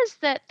who says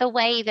that the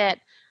way that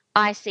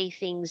I see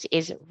things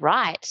is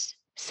right?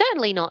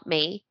 Certainly not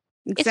me.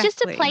 Exactly. It's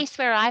just a place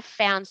where I've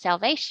found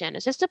salvation.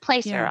 It's just a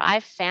place where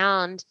I've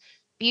found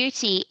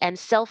beauty and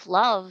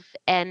self-love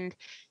and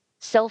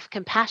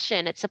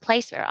self-compassion. It's a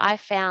place where I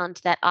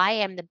found that I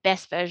am the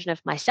best version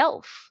of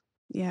myself.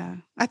 Yeah.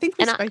 I think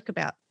we spoke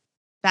about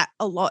that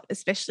a lot,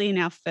 especially in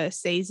our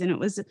first season. It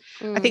was,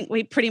 I think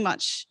we pretty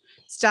much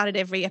started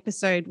every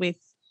episode with,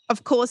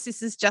 of course,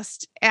 this is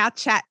just our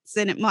chats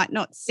and it might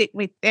not sit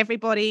with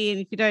everybody. And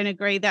if you don't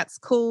agree, that's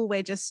cool.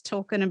 We're just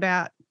talking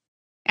about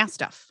our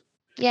stuff.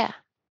 Yeah.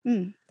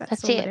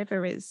 That's all it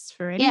ever is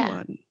for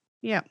anyone.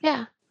 Yeah.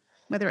 Yeah.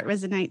 Whether it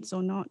resonates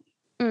or not,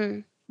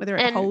 whether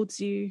it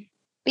holds you.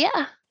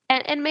 Yeah.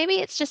 And maybe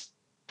it's just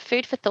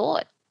food for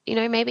thought. You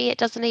know, maybe it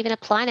doesn't even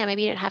apply now.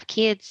 Maybe you don't have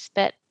kids,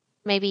 but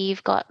maybe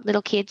you've got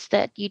little kids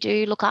that you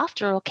do look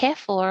after or care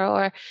for,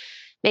 or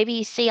maybe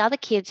you see other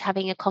kids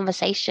having a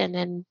conversation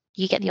and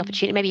you get the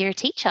opportunity. Maybe you're a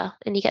teacher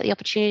and you get the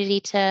opportunity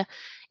to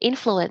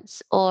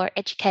influence or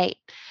educate.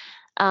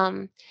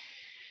 But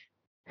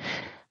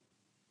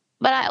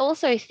I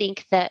also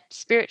think that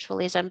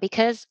spiritualism,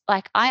 because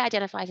like I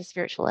identify as a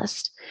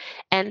spiritualist,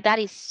 and that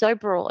is so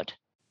broad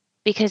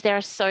because there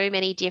are so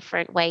many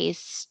different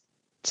ways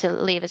to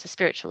live as a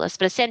spiritualist.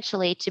 But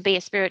essentially, to be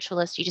a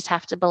spiritualist, you just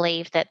have to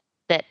believe that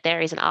there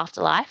is an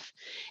afterlife,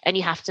 and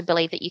you have to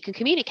believe that you can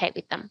communicate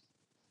with them.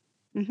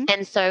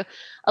 And so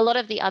a lot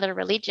of the other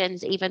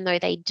religions, even though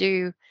they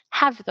do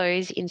have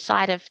those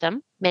inside of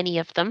them, many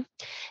of them,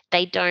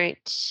 they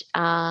don't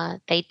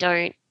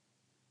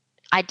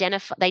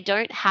identify, they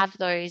don't have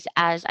those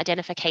as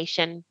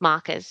identification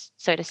markers,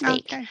 so to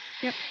speak. Okay.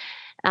 Yep.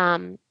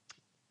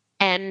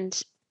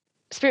 And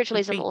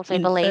spiritualism also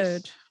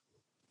believes,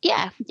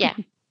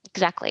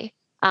 exactly.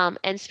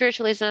 And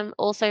spiritualism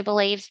also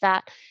believes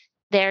that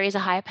there is a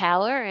higher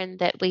power and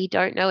that we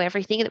don't know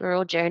everything, that we're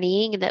all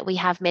journeying and that we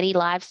have many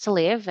lives to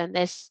live. And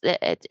it's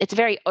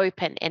very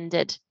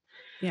open-ended.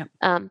 Yeah.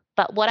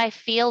 But what I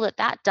feel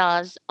that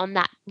does on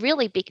that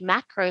really big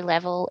macro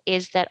level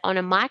is that on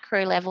a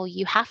micro level,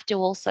 you have to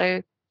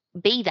also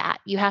be that.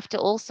 You have to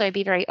also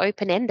be very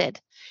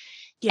open-ended.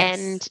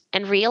 Yes.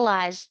 And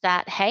realize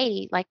that,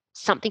 hey, like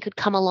something could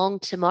come along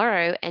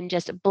tomorrow and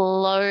just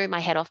blow my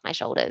head off my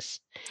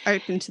shoulders.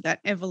 Open to that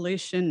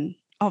evolution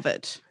of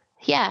it.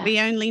 Yeah. We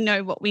only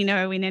know what we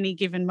know in any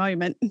given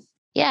moment.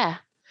 Yeah.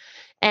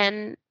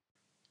 And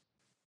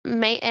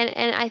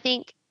I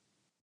think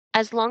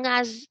as long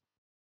as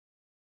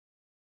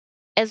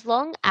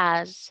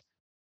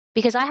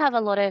because I have a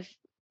lot of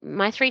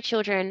my 3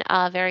 children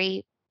are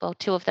 2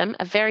 of them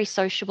are very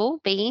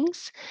sociable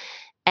beings,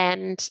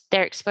 and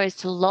they're exposed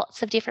to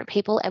lots of different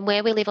people. And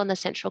where we live on the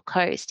Central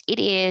Coast, it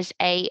is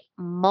a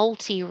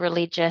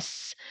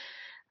multi-religious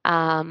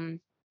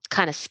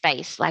kind of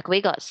space. Like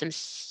we got some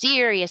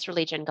serious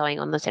religion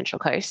going on the Central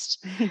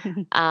Coast.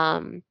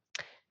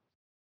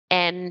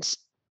 And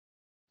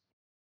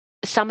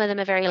some of them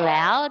are very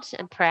loud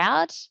and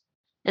proud,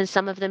 and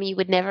some of them you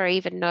would never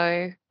even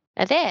know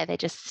are there. They're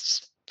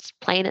just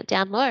playing it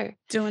down low.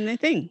 Doing their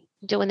thing.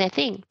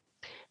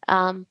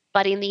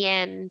 But in the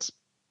end,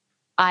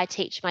 I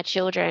teach my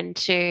children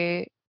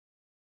to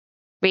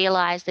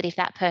realize that if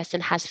that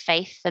person has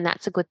faith, then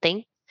that's a good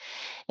thing.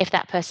 If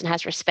that person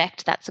has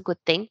respect, that's a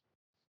good thing.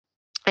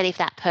 And if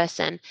that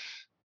person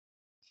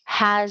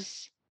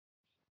has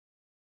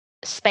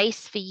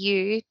space for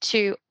you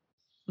to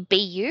be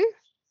you,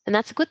 then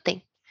that's a good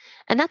thing.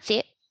 And that's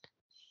it.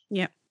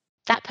 Yeah.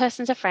 That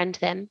person's a friend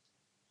then.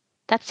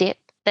 That's it.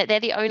 That they're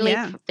the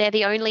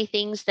only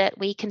things that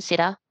we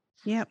consider.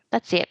 Yeah.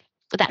 That's it.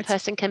 That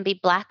person can be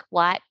black,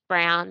 white,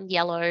 brown,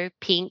 yellow,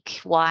 pink,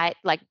 white,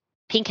 like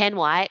pink and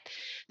white.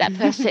 That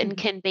person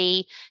can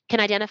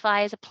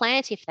identify as a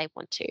plant if they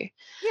want to.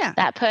 Yeah.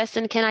 That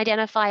person can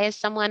identify as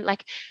someone,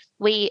 like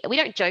we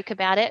don't joke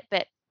about it,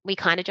 but we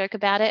kind of joke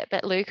about it.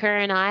 But Luca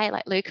and I,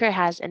 like Luca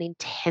has an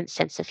intense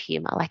sense of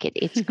humor, like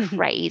it's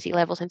crazy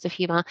level sense of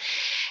humor.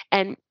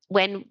 And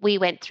when we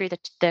went through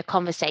the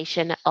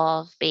conversation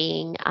of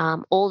being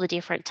all the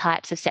different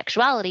types of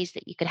sexualities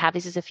that you could have,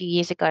 this is a few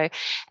years ago,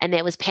 and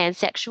there was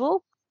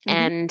pansexual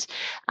and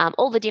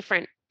all the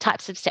different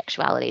types of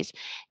sexualities.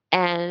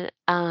 And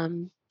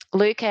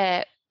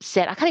Luca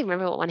said, I can't even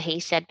remember what one he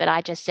said, but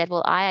I just said,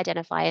 well, I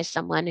identify as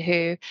someone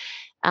who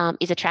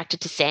is attracted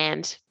to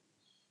sand.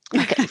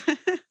 Like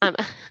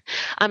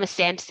I'm a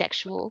sand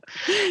sexual.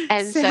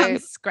 And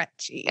sounds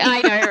scratchy.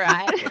 I know,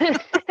 right?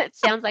 It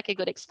sounds like a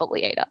good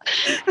exfoliator.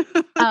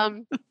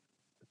 And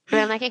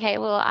I'm like, okay,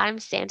 well, I'm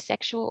sand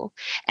sexual.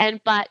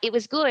 But it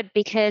was good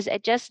because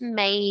it just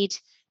made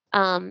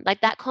like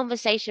that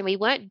conversation, we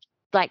weren't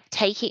like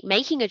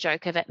making a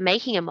joke of it,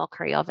 making a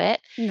mockery of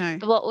it. No.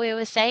 But what we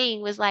were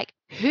saying was like,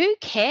 who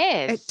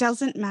cares? It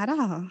doesn't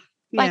matter.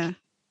 Like,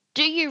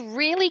 do you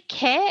really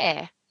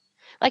care?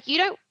 Like, you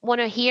don't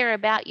want to hear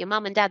about your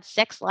mum and dad's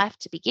sex life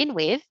to begin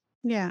with.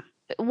 Yeah.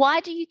 Why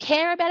do you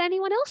care about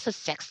anyone else's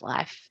sex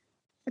life?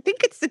 I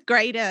think it's the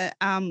greater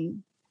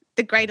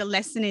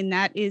lesson in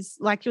that is,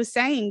 like you're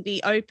saying,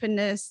 the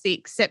openness, the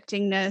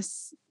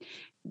acceptingness,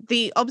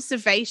 the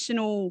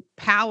observational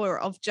power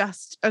of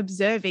just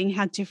observing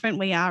how different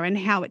we are and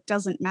how it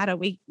doesn't matter.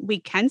 We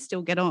can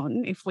still get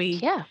on if we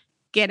Yeah.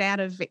 get out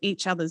of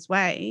each other's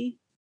way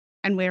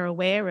and we're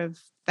aware of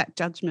that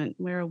judgment.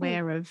 We're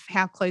aware of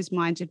how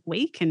closed-minded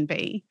we can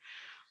be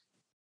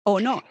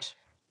or not.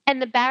 And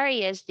the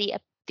barriers, the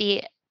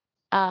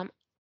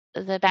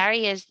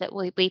barriers that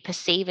we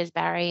perceive as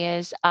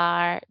barriers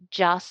are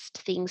just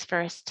things for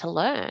us to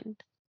learn.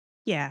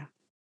 Yeah.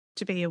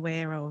 To be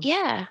aware of.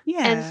 Yeah.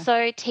 Yeah. And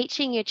so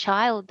teaching your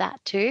child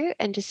that too,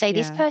 and to say,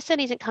 this Yeah. person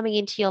isn't coming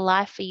into your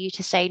life for you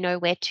to say, no,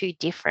 we're too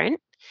different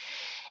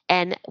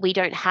and we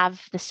don't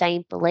have the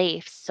same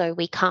beliefs, so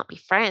we can't be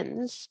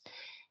friends.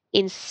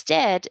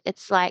 Instead,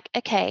 it's like,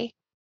 okay,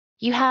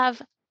 you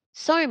have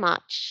so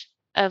much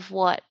of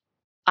what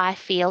I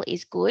feel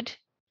is good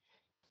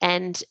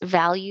and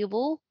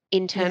valuable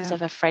in terms Yeah.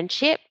 of a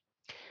friendship.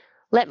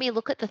 Let me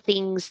look at the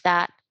things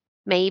that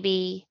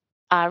maybe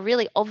are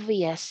really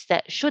obvious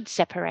that should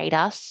separate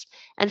us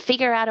and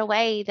figure out a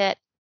way that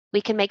we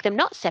can make them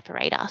not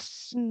separate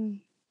us.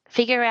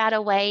 Figure out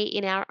a way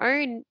in our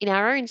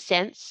own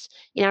sense,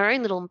 in our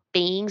own little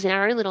beings, in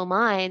our own little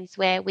minds,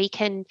 where we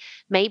can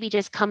maybe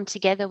just come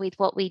together with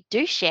what we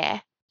do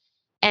share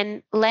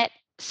and let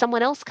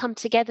someone else come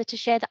together to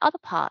share the other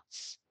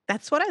parts.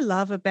 That's what I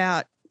love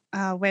about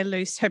where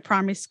Luce, her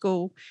primary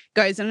school,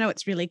 goes. I know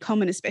it's really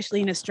common,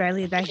 especially in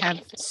Australia. They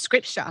have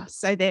scripture,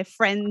 so they're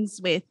friends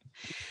with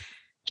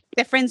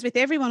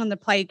everyone on the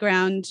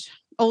playground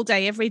all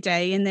day, every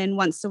day, and then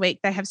once a week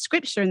they have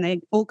scripture, and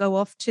they all go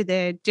off to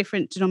their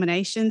different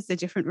denominations, their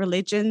different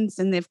religions,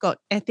 and they've got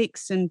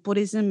ethics and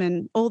Buddhism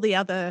and all the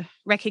other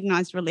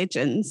recognised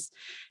religions,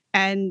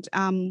 and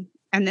then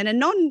a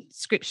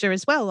non-scripture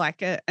as well,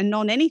 like a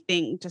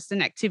non-anything, just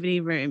an activity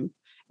room.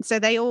 So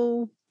they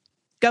all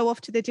go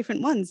off to their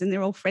different ones and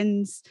they're all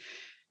friends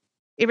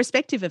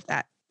irrespective of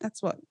that.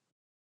 That's what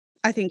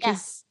I think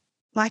is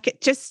like,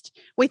 it just,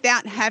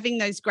 without having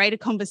those greater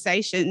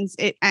conversations,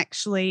 it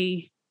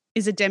actually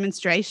is a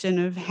demonstration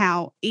of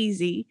how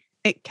easy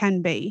it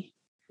can be.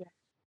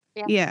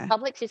 Yeah.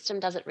 Public system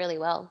does it really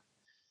well.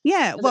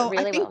 Yeah. Well,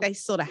 I think they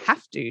sort of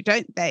have to,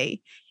 don't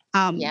they?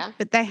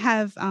 But they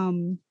have, I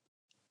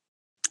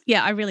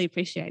really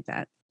appreciate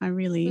that. I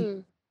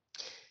really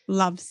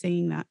love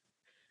seeing that.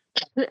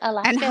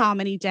 And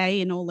Harmony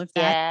Day and all of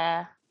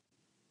that.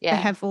 Yeah.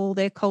 They have all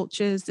their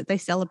cultures that they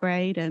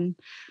celebrate, and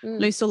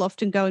Luce will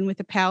often go in with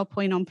a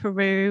PowerPoint on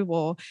Peru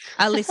or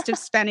a list of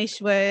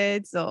Spanish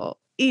words or,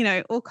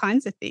 all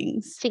kinds of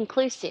things. It's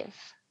inclusive.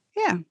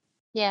 Yeah.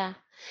 Yeah.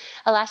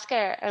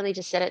 Alaska only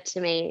just said it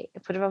to me.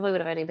 It probably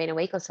would have only been a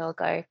week or so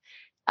ago.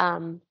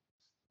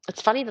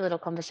 It's funny, the little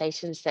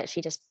conversations that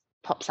she just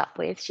pops up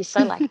with. She's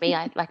so like me,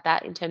 I like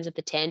that in terms of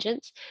the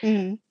tangents.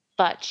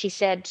 But she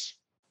said,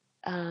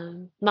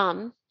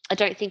 Mum, I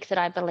don't think that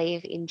I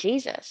believe in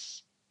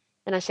Jesus.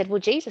 And I said, well,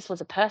 Jesus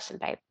was a person,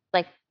 babe.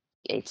 Like,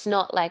 it's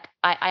not like,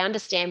 I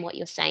understand what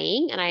you're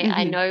saying and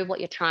I know what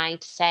you're trying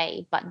to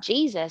say, but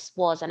Jesus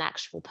was an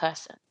actual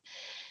person.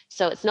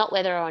 So it's not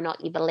whether or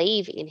not you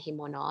believe in him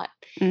or not.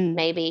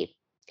 Maybe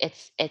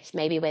it's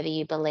maybe whether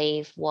you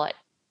believe what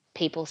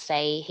people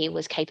say he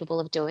was capable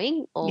of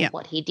doing or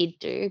what he did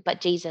do.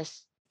 But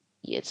Jesus,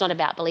 it's not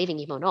about believing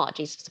him or not.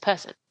 Jesus was a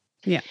person.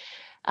 Yeah.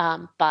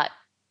 But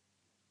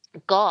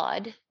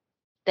God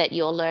that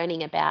you're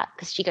learning about,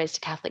 because she goes to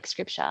Catholic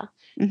scripture,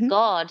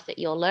 God that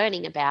you're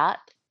learning about,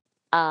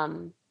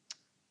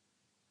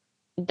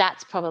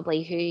 that's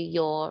probably who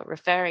you're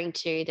referring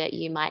to that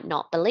you might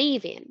not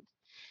believe in,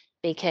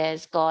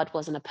 because God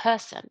wasn't a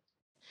person.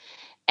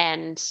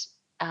 And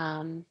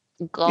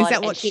God... Is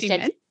that what she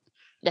meant?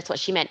 That's what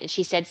she meant. And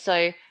she said,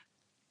 so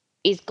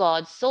is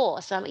God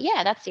source?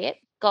 Yeah, that's it.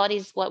 God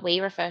is what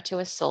we refer to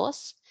as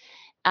source,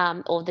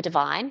 or the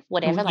divine,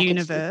 whatever. Or like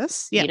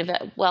universe.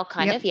 Well,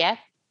 kind of, yeah.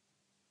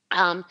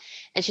 And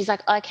she's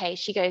like, okay.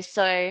 She goes,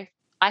 so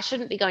I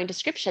shouldn't be going to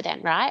scripture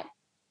then, right?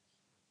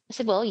 I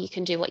said, well, you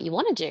can do what you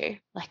want to do.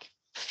 Like,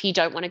 if you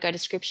don't want to go to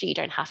scripture, you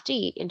don't have to.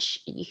 You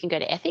can go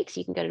to ethics,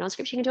 you can go to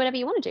non-scripture, you can do whatever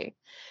you want to do.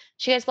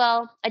 She goes,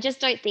 well, I just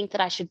don't think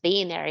that I should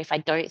be in there if I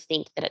don't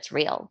think that it's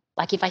real.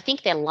 Like, if I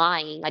think they're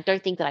lying, I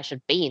don't think that I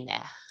should be in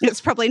there. It's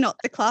probably not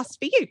the class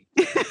for you.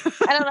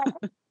 And I'm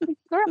like,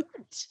 great.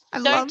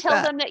 Don't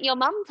tell them that your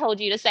mum told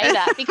you to say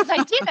that, because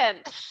I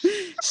didn't.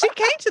 She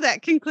came to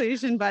that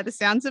conclusion by the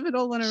sounds of it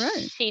all on her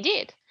own. She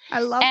did. I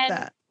love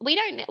that. We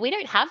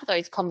don't have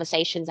those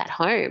conversations at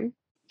home.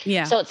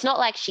 Yeah. So it's not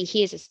like she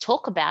hears us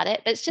talk about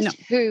it, but it's just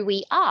who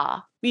we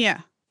are.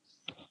 Yeah.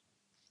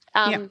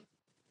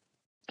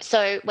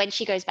 So when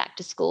she goes back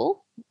to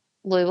school,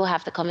 we will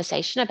have the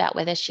conversation about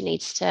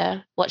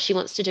what she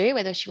wants to do,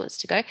 whether she wants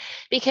to go,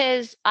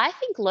 because I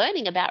think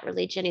learning about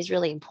religion is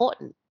really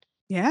important.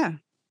 Yeah.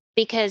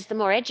 because the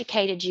more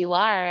educated you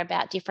are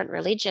about different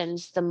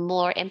religions, the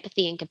more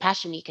empathy and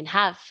compassion you can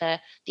have for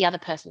the other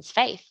person's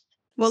faith.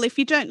 Well, if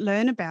you don't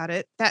learn about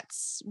it,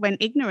 that's when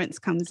ignorance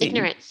comes in.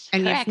 Ignorance,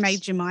 And correct. you've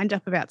made your mind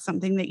up about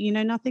something that you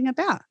know nothing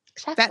about.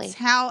 Exactly. That's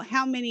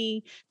how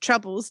many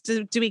troubles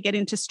do we get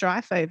into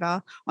strife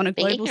over on a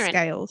Being global ignorant.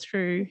 scale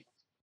through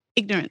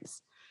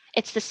ignorance?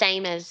 It's the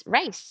same as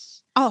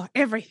race. Oh,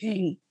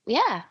 everything.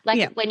 Yeah. Like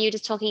Yeah. when you're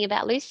just talking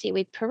about Lucy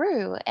with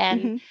Peru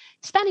and Mhm.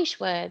 Spanish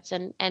words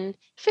and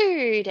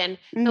food, and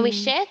when we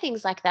share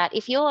things like that,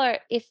 if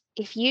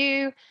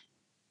you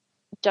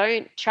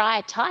don't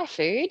try Thai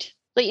food,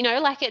 but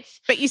like it's,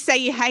 But you say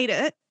you hate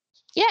it.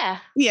 yeah.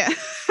 Yeah.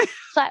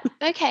 It's like,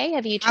 okay,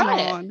 have you Come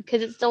tried on. it?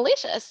 Because it's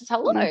delicious.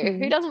 Hello.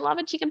 Who doesn't love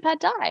a chicken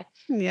pad thai?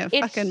 Yeah,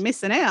 It's- fucking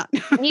missing out.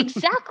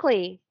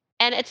 Exactly.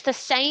 And it's the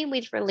same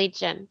with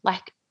religion.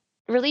 Like,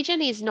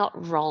 religion is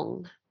not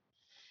wrong.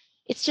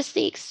 It's just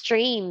the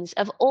extremes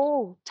of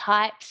all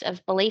types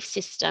of belief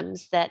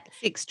systems that, It's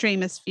the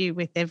extremist view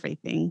with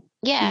everything.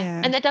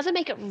 yeah. And that doesn't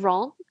make it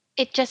wrong.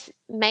 It just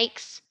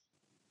makes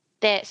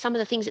some of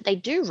the things that they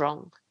do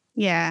wrong.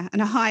 Yeah,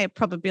 and a higher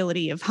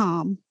probability of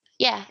harm.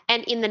 Yeah.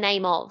 And in the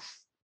name of,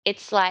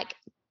 it's like,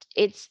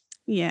 it's,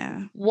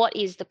 Yeah. what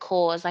is the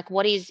cause? Like,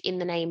 what is in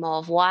the name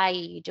of? Why are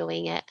you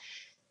doing it?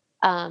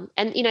 And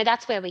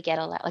that's where we get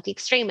all that. Like, the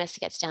extremist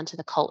gets down to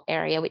the cult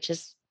area, which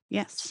is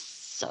Yes.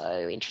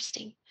 so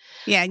interesting.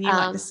 Yeah, and you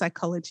like the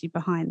psychology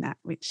behind that,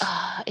 which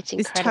it's is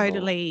incredible.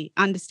 totally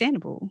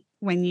understandable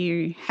when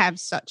you have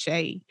such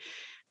a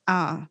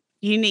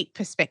unique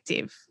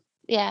perspective.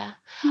 Yeah.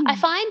 I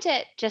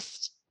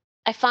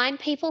find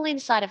people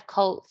inside of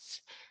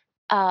cults,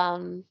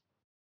 I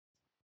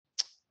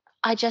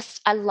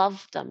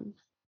love them.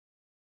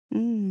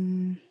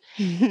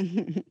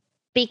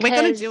 Because we're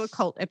going to do a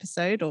cult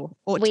episode or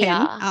 10,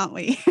 aren't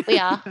we? We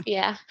are,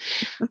 yeah.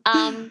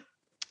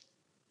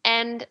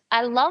 And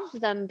I love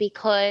them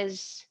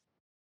because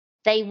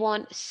they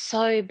want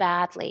so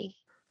badly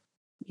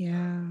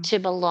to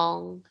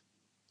belong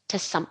to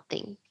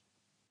something.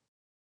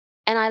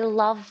 And I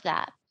love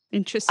that.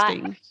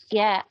 Interesting.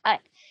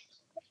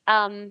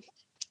 And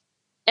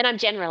I'm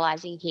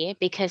generalizing here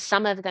because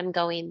some of them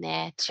go in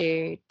there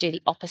to do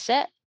the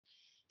opposite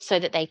so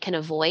that they can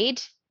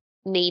avoid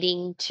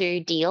needing to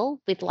deal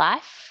with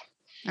life.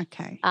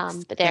 Okay.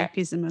 But they're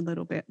escapism a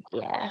little bit.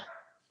 Yeah.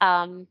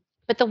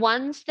 But the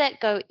ones that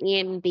go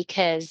in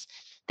because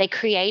they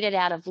create it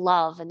out of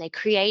love, and they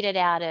create it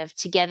out of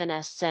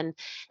togetherness, and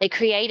they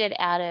create it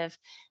out of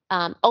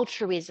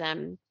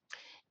altruism,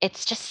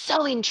 it's just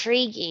so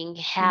intriguing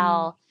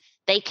how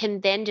they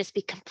can then just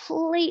be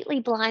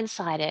completely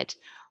blindsided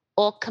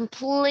or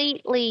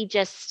completely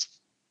just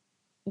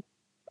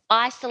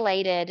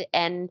isolated,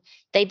 and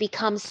they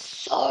become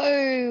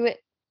so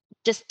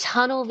just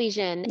tunnel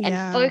vision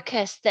and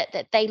focused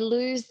that they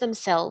lose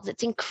themselves.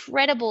 It's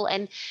incredible.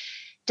 And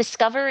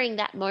discovering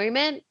that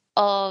moment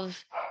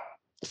of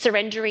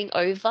surrendering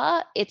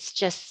over, it's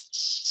just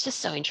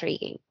so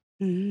intriguing.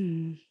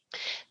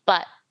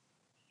 But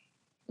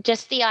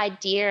just the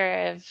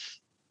idea of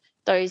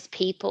those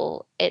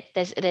people,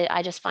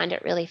 I just find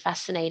it really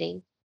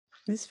fascinating.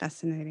 It's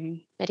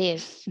fascinating. It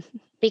is.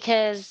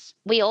 Because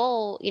we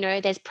all,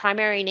 there's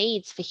primary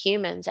needs for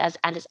humans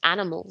and as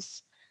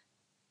animals.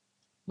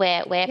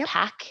 We're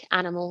pack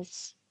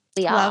animals.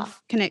 We are.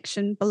 Love,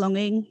 connection,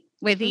 belonging,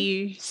 whether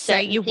you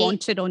say you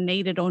want it or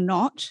need it or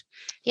not.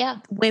 Yeah.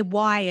 We're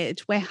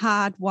wired. We're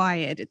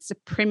hardwired. It's a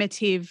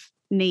primitive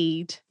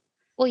need.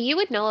 Well, you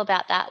would know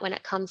about that when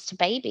it comes to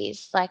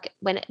babies, like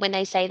when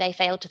they say they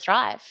fail to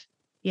thrive.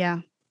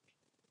 Yeah.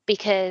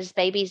 Because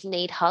babies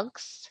need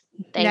hugs.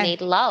 They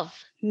need love.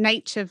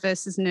 Nature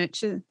versus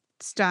nurture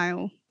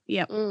style.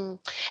 Yep.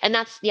 And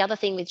that's the other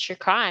thing with true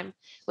crime.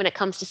 When it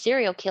comes to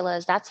serial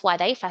killers, that's why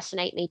they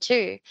fascinate me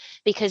too,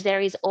 because there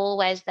is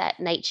always that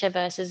nature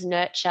versus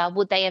nurture.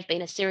 Would they have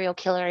been a serial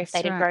killer if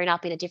they'd have grown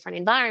up in a different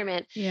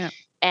environment? Yeah.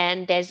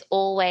 And there's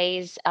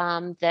always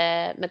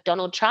the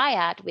McDonald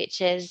triad,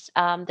 which is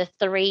the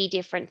 3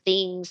 different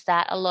things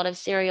that a lot of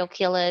serial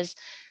killers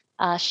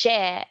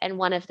share, and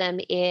one of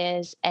them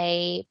is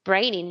a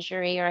brain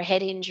injury or a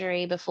head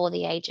injury before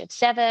the age of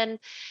 7.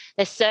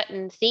 There's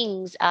certain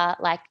things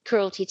like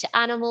cruelty to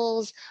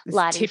animals,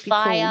 lighting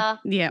fire,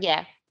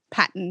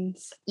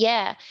 patterns,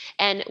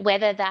 and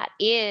whether that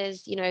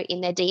is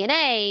in their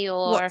DNA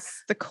or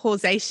what's the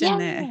causation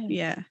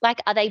there,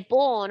 like, are they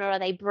born or are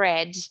they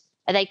bred?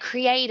 Are they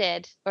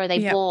created or are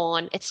they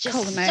born? It's just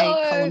column A,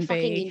 so column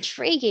fucking B.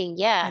 intriguing.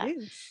 Yeah. It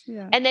is.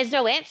 Yeah. And there's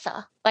no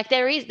answer. Like,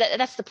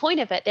 that's the point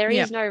of it. There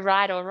is no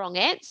right or wrong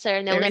answer.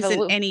 And there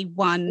isn't any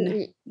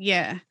one.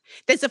 Yeah.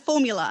 There's a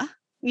formula.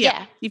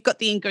 Yeah. You've got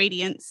the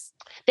ingredients.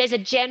 There's a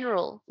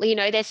general,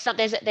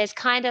 there's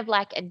kind of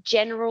like a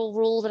general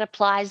rule that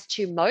applies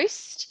to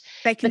most.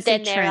 They can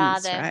see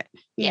trends, right?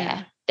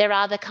 Yeah. There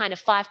are the kind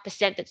of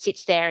 5% that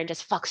sits there and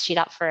just fucks shit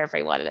up for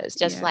everyone. And it's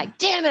just like,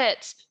 damn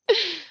it.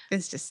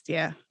 There's just,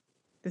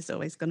 there's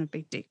always going to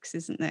be dicks,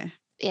 isn't there?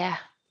 Yeah.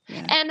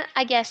 And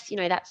I guess,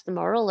 that's the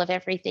moral of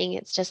everything.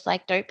 It's just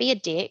like, don't be a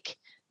dick.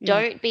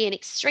 Don't be an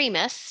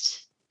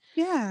extremist.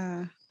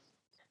 Yeah.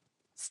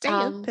 Stay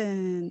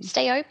open.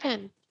 Stay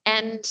open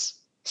and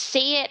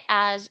see it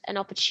as an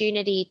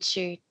opportunity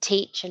to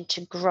teach and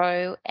to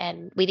grow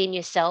and within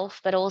yourself,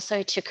 but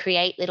also to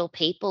create little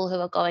people who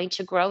are going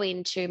to grow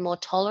into more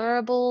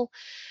tolerable,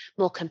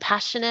 more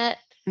compassionate,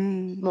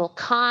 more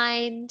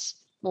kind,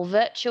 more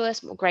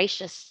virtuous, more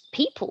gracious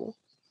people.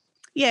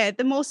 Yeah,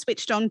 the more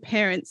switched on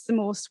parents, the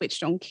more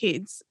switched on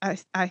kids.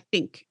 I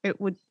think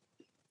it would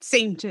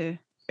seem to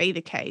be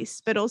the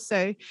case. But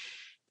also,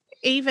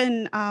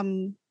 even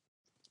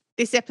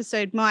this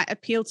episode might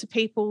appeal to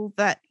people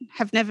that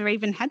have never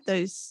even had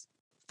those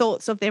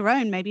thoughts of their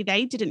own. Maybe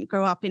they didn't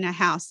grow up in a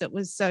house that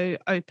was so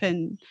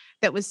open,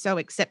 that was so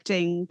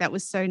accepting, that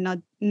was so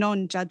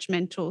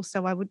non-judgmental.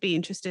 So I would be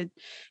interested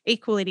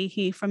equally to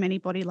hear from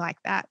anybody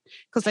like that,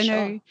 because I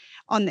know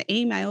on the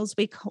emails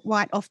we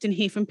quite often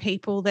hear from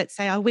people that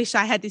say, I wish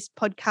I had this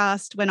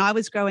podcast when I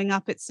was growing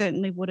up. It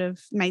certainly would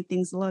have made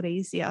things a lot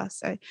easier.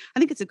 So I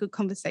think it's a good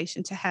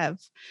conversation to have,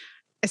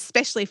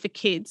 especially for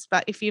kids.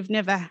 But if you've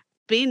never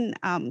been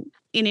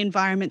in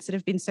environments that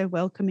have been so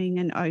welcoming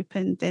and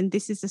open, then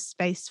this is a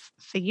space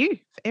for you,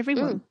 for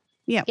everyone.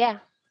 Yeah,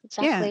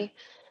 exactly.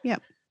 Yeah.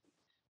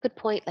 Good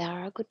point,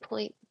 Laura. Good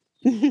point.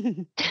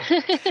 The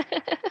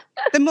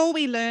more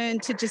we learn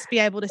to just be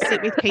able to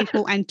sit with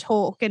people and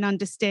talk and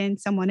understand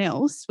someone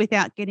else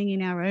without getting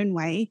in our own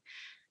way,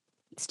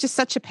 it's just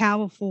such a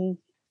powerful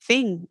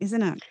thing,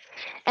 isn't it?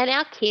 And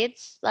our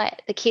kids,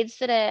 like the kids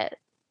that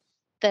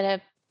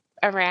are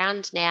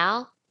around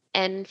now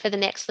and for the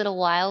next little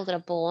while that are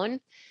born,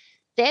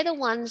 they're the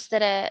ones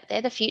they're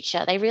the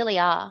future. They really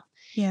are.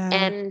 Yeah.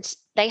 And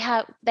they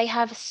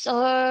have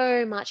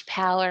so much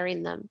power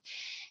in them.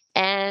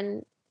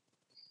 And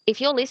if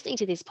you're listening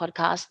to this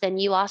podcast, then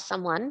you are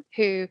someone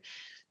who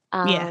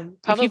probably,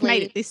 if you've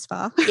made it this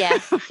far.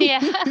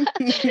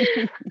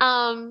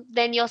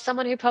 Then you're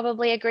someone who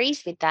probably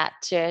agrees with that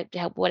to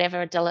help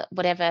whatever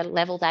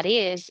level that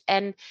is.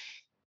 And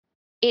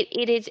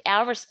it is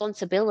our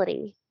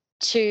responsibility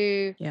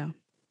to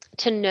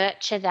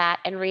nurture that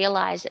and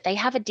realize that they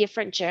have a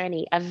different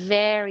journey, a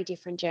very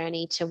different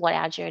journey to what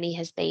our journey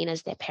has been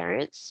as their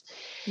parents.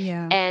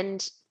 Yeah.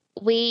 And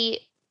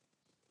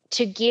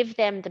to give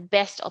them the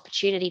best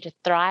opportunity to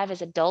thrive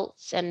as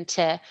adults and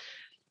to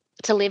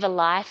live a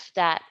life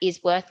that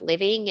is worth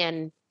living,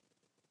 and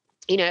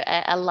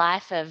a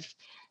life of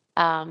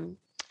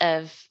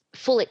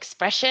full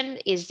expression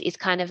is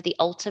kind of the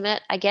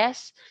ultimate, I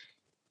guess.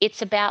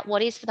 It's about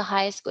what is for the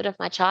highest good of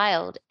my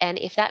child. And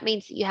if that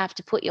means that you have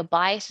to put your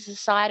biases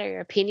aside or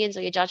your opinions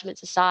or your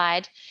judgments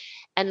aside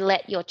and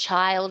let your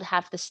child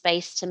have the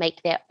space to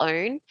make their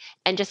own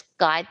and just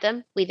guide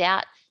them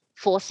without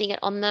forcing it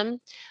on them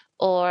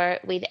or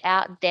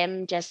without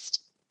them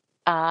just,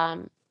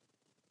 what's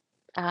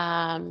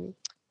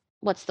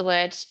the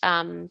word?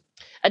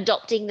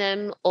 Adopting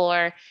them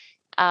or...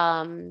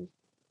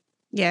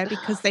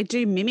 because they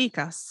do mimic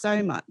us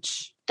so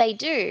much. They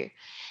do.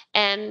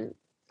 And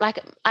like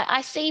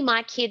I see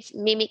my kids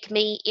mimic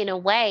me in a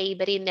way,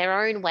 but in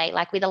their own way,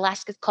 like with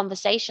Alaska's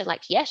conversation,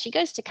 like, yeah, she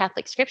goes to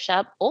Catholic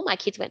scripture. All my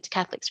kids went to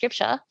Catholic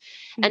scripture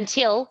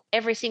until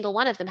every single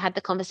one of them had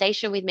the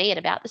conversation with me at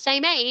about the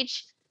same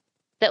age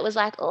that was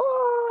like,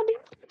 oh,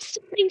 I'm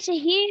starting to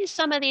hear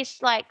some of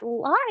this like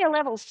higher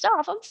level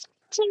stuff. I'm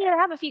starting to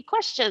have a few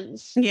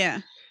questions.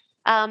 Yeah.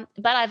 But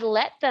I've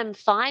let them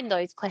find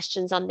those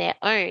questions on their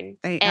own.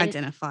 They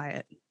identify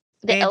it.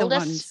 They're the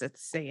ones that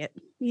see it.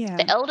 Yeah.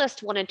 The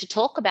eldest wanted to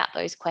talk about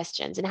those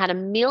questions and had a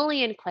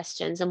million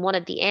questions and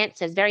wanted the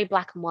answers very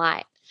black and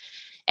white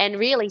and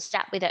really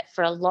sat with it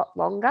for a lot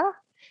longer.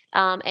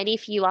 And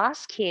if you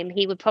ask him,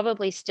 he would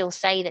probably still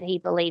say that he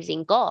believes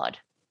in God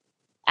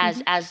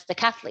as the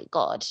Catholic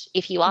God.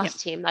 If you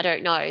asked him, I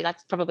don't know,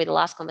 that's probably the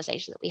last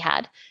conversation that we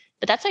had,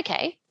 but that's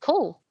okay.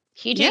 Cool.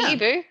 You do you,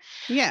 boo.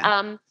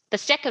 Yeah. The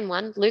second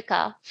one,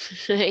 Luca,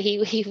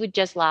 he would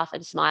just laugh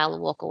and smile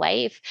and walk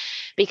away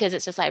because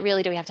it's just like,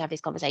 really, do we have to have this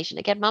conversation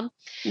again, Mum?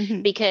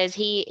 Mm-hmm. Because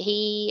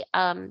he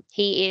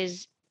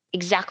is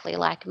exactly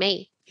like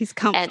me. He's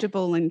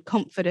comfortable and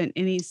confident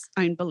in his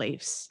own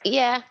beliefs.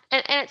 Yeah,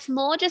 and it's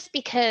more just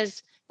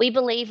because we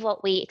believe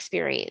what we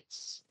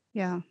experience.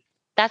 Yeah.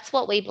 That's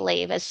what we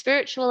believe. As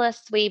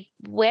spiritualists, we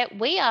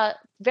are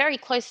very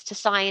close to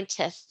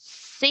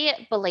scientists. See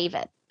it, believe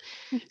it.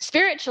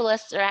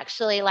 Spiritualists are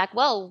actually like,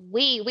 well,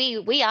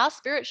 we are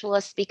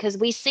spiritualists because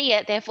we see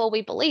it, therefore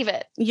we believe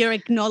it. You're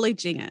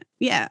acknowledging it.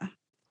 Yeah.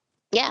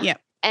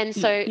 And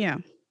so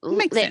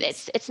makes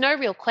sense. It's no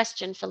real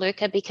question for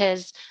Luca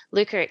because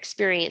Luca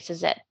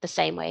experiences it the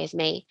same way as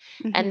me.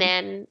 Mm-hmm. And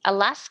then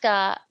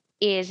Alaska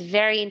is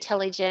very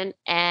intelligent,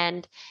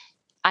 and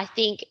I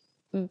think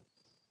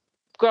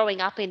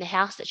growing up in the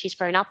house that she's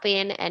grown up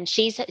in, and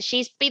she's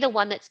be the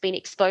one that's been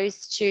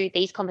exposed to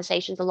these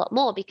conversations a lot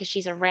more because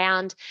she's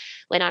around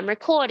when I'm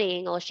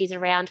recording or she's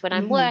around when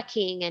I'm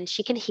working, and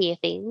she can hear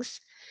things.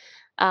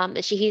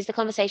 She hears the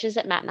conversations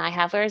that Matt and I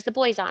have, whereas the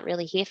boys aren't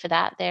really here for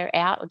that. They're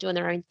out or doing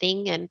their own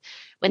thing. And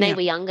when they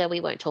were younger,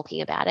 we weren't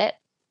talking about it.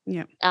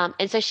 Yeah.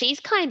 And so she's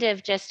kind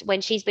of just,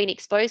 when she's been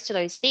exposed to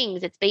those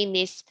things, it's been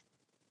this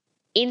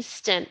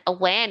instant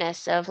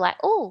awareness of like,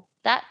 oh,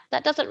 that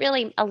doesn't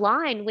really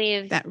align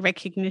with that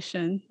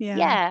recognition. Yeah.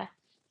 Yeah.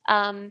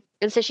 And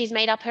so she's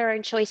made up her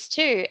own choice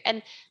too.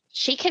 And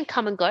she can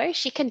come and go.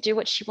 She can do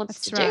what she wants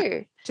That's to right.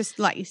 do. Just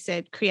like you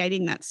said,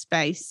 creating that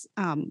space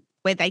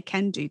where they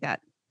can do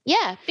that.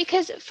 Yeah,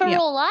 because for Yep.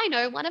 all I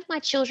know, one of my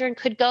children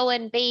could go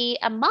and be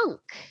a monk.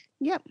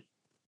 Yep.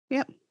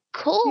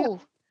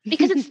 Cool. Yep.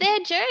 Because it's their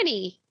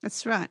journey.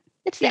 That's right.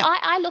 It's Yep.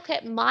 I look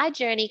at my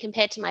journey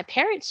compared to my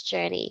parents'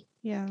 journey.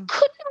 Yeah.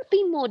 Could not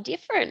be more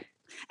different.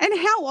 And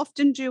how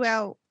often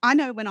I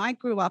know when I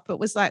grew up, it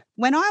was like,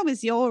 when I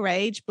was your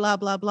age, blah,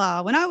 blah,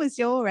 blah. When I was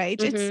your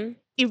age, it's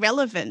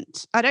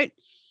irrelevant. I don't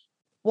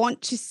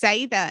want to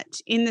say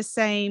that in the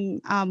same,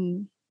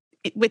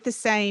 with the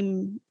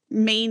same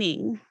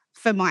meaning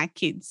for my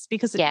kids,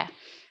 because it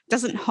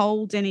doesn't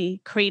hold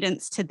any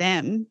credence to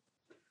them.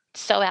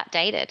 So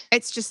outdated.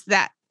 It's just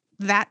that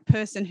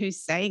person who's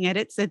saying it,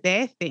 it's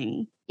their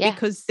thing. Yeah.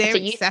 Because they're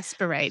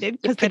exasperated.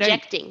 You're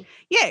projecting.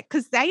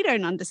 Because they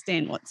don't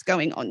understand what's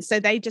going on. So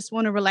they just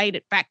want to relate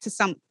it back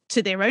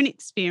to their own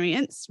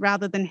experience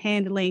rather than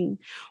handling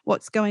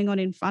what's going on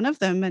in front of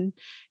them. And,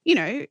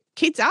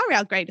 kids are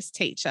our greatest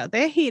teacher.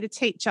 They're here to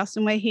teach us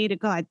and we're here to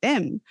guide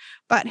them.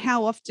 But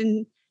how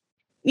often,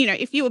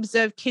 if you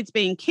observe kids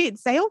being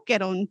kids, they all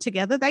get on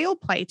together. They all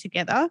play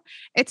together.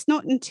 It's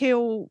not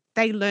until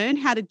they learn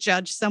how to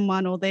judge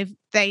someone or they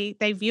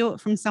view it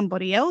from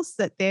somebody else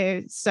that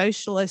their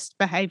socialist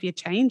behavior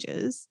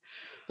changes.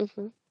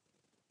 Mm-hmm.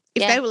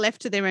 If they were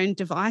left to their own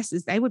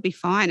devices, they would be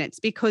fine. It's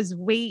because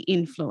we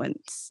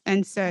influence.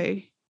 And so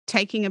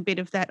taking a bit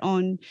of that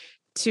on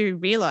to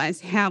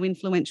realize how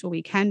influential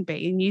we can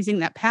be and using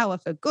that power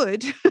for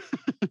good.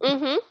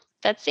 Mm-hmm.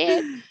 That's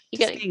it. You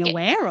got to being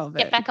aware of it.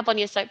 Get back up on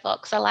your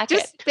soapbox. I like it.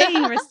 Just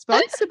being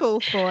responsible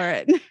for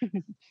it.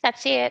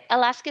 That's it.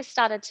 Alaska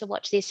started to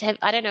watch this.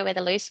 I don't know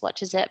whether Luce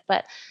watches it,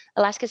 but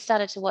Alaska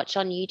started to watch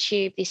on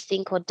YouTube this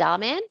thing called Dhar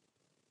Mann.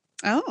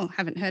 Oh,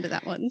 haven't heard of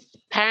that one.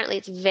 Apparently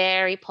it's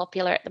very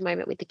popular at the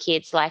moment with the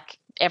kids. Like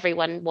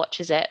everyone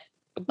watches it.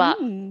 But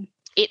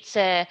it's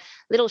a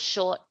little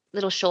short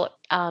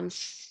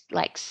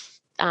skits.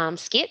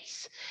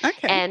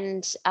 Okay.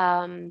 And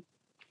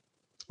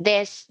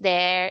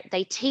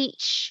they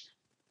teach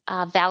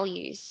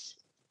values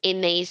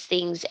in these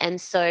things,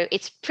 and so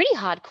it's pretty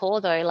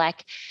hardcore though.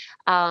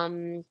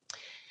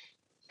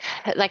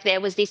 Like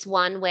there was this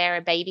one where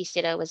a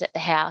babysitter was at the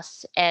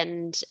house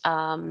and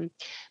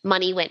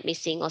money went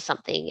missing or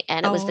something,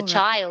 and it was the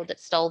child that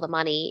stole the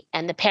money,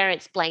 and the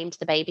parents blamed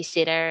the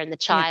babysitter, and the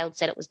child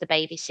said it was the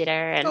babysitter,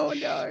 and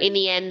in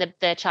the end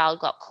the child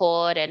got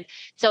caught. And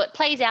so it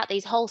plays out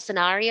these whole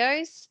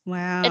scenarios.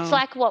 Wow. It's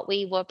like what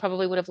we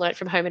probably would have learned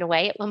from Home and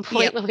Away at one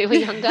point when we were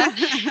younger.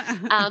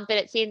 But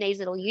it's in these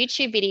little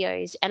YouTube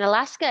videos, and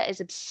Alaska is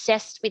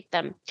obsessed with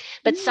them.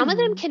 But some of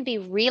them can be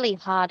really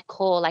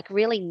hardcore, like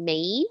really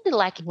mean,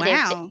 like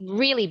they're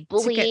really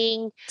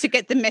bullying. To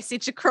get the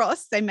message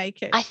across, they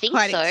make it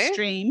quite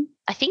extreme.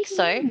 I think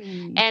so.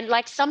 And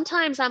like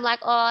sometimes I'm like,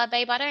 oh,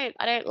 babe, I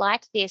don't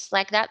like this.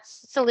 Like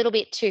it's a little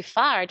bit too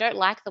far. I don't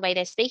like the way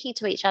they're speaking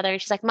to each other. And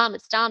she's like, Mum,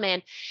 it's Dhar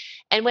Mann.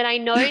 And when I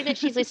know that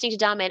she's listening to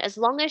Dhar Mann, as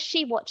long as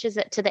she watches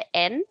it to the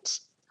end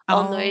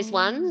on those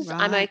ones,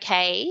 I'm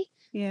okay.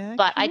 Yeah.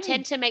 But I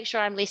tend to make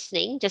sure I'm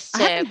listening just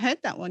to. I haven't heard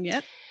that one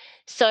yet.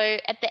 So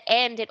at the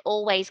end, it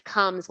always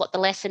comes what the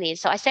lesson is.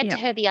 So I said to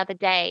her the other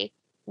day,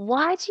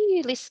 why do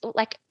you listen?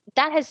 Like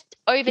that has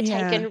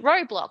overtaken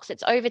Roblox.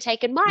 It's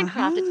overtaken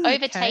Minecraft. It's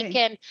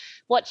overtaken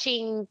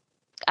watching,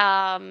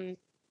 I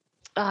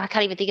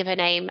can't even think of her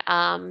name.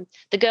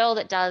 The girl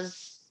that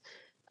does,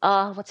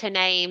 what's her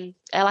name?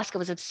 Alaska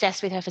was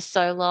obsessed with her for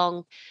so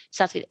long.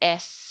 Starts with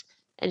S,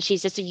 and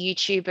she's just a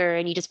YouTuber,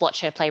 and you just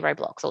watch her play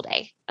Roblox all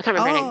day. I can't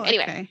remember her name.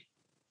 Anyway,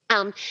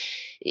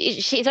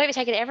 she's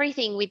overtaken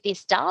everything with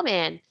this Dhar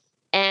Mann,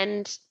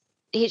 and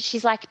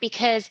she's like,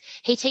 because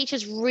he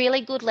teaches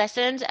really good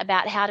lessons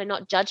about how to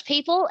not judge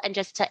people and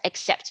just to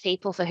accept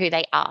people for who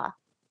they are.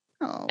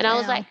 And I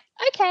was like,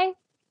 okay,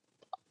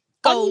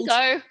 on you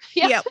go.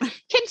 Yep.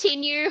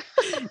 Continue.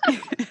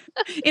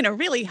 In a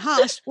really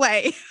harsh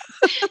way.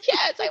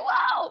 It's like,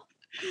 wow.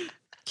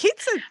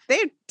 Kids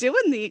they're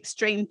doing the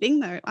extreme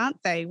thing though,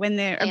 aren't they? When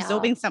they're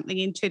absorbing something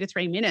in 2 to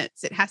 3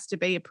 minutes, it has to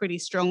be a pretty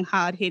strong,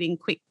 hard-hitting,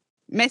 quick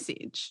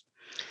message.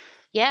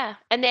 Yeah.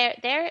 And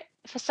they're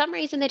for some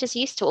reason they're just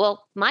used to it.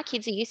 Well, my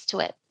kids are used to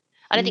it.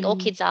 I don't think all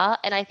kids are,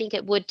 and I think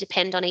it would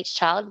depend on each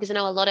child, because I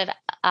know a lot of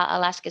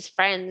Alaska's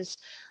friends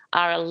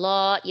are a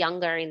lot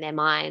younger in their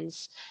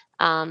minds.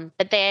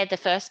 But they're the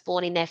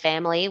firstborn in their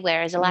family,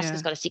 whereas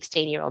Alaska's got a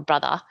 16-year-old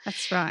brother.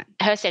 That's right.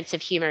 Her sense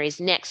of humor is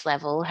next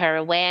level. Her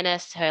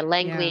awareness, her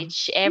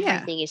language,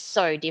 everything is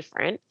so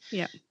different.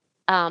 Yeah.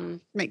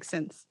 Makes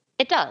sense.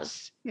 It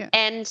does. Yeah.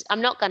 And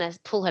I'm not going to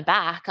pull her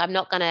back. I'm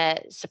not going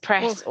to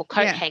suppress or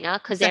coat hang her,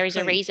 because there is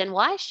a reason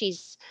why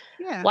she's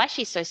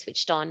so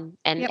switched on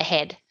and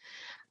ahead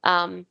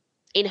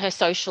in her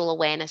social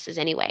awarenesses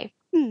anyway.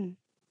 Hmm.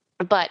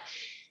 But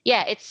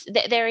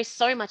there is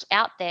so much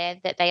out there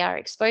that they are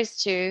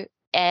exposed to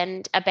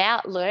and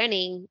about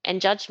learning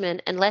and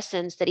judgment and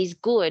lessons that is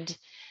good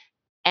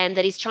and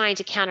that is trying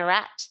to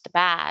counteract the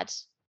bad.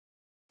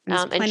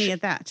 There's plenty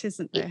of that,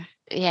 isn't there?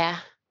 Yeah.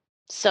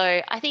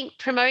 So I think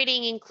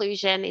promoting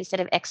inclusion instead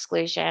of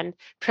exclusion,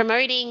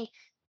 promoting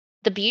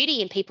the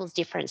beauty in people's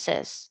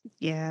differences.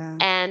 Yeah.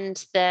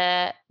 And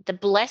the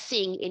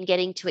blessing in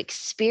getting to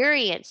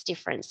experience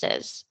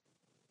differences.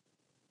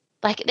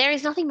 Like, there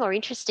is nothing more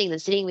interesting than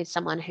sitting with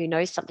someone who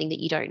knows something that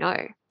you don't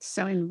know.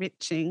 So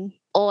enriching.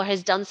 Or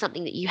has done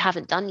something that you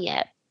haven't done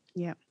yet.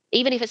 Yeah.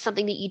 Even if it's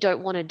something that you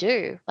don't want to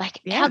do.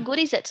 Like, how good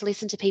is it to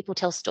listen to people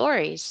tell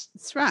stories?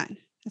 That's right.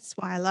 That's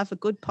why I love a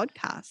good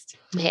podcast.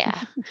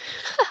 Yeah.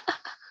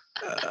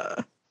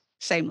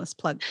 Shameless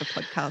plug for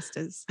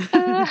podcasters.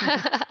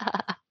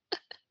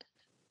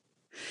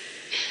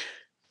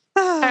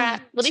 All right.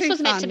 Well, this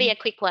was meant to be a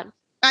quick one.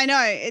 I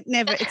know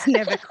it's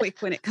never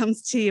quick when it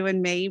comes to you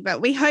and me, but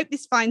we hope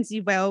this finds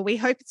you well. We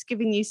hope it's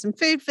given you some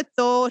food for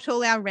thought,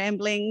 all our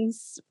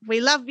ramblings.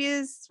 We love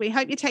yous. We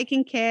hope you're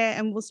taking care,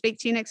 and we'll speak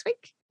to you next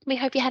week. We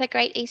hope you had a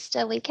great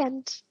Easter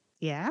weekend.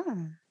 Yeah.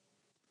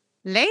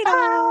 Later.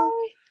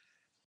 Bye.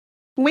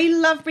 We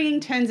love bringing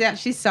Turns Out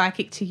She's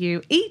Psychic to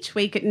you each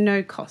week at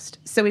no cost.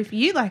 So if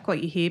you like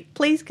what you hear,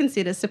 please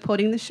consider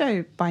supporting the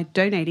show by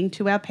donating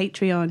to our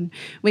Patreon.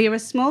 We are a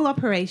small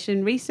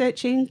operation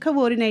researching,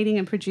 coordinating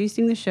and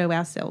producing the show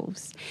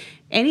ourselves.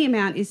 Any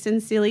amount is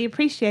sincerely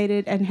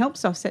appreciated and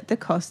helps offset the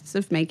costs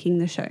of making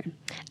the show.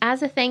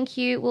 As a thank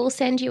you, we'll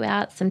send you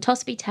out some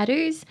Tosby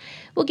tattoos.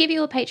 We'll give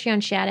you a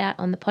Patreon shout out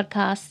on the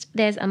podcast.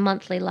 There's a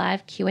monthly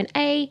live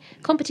Q&A,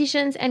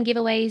 competitions and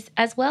giveaways,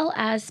 as well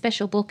as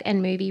special book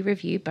and movie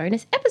review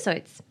bonus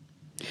episodes.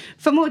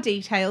 For more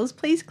details,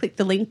 please click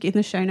the link in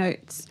the show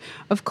notes.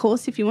 Of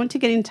course, if you want to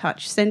get in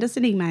touch, send us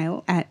an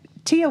email at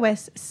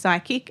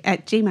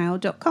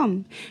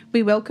tospsychic@gmail.com.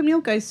 We welcome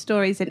your ghost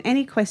stories and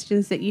any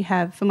questions that you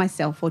have for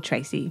myself or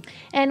Tracy.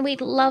 And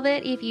we'd love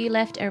it if you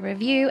left a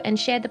review and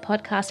shared the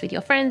podcast with your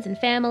friends and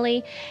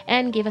family,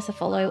 and give us a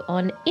follow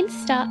on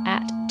Insta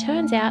at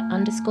turns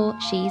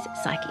out_she's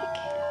psychic.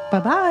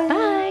 Bye-bye.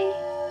 Bye.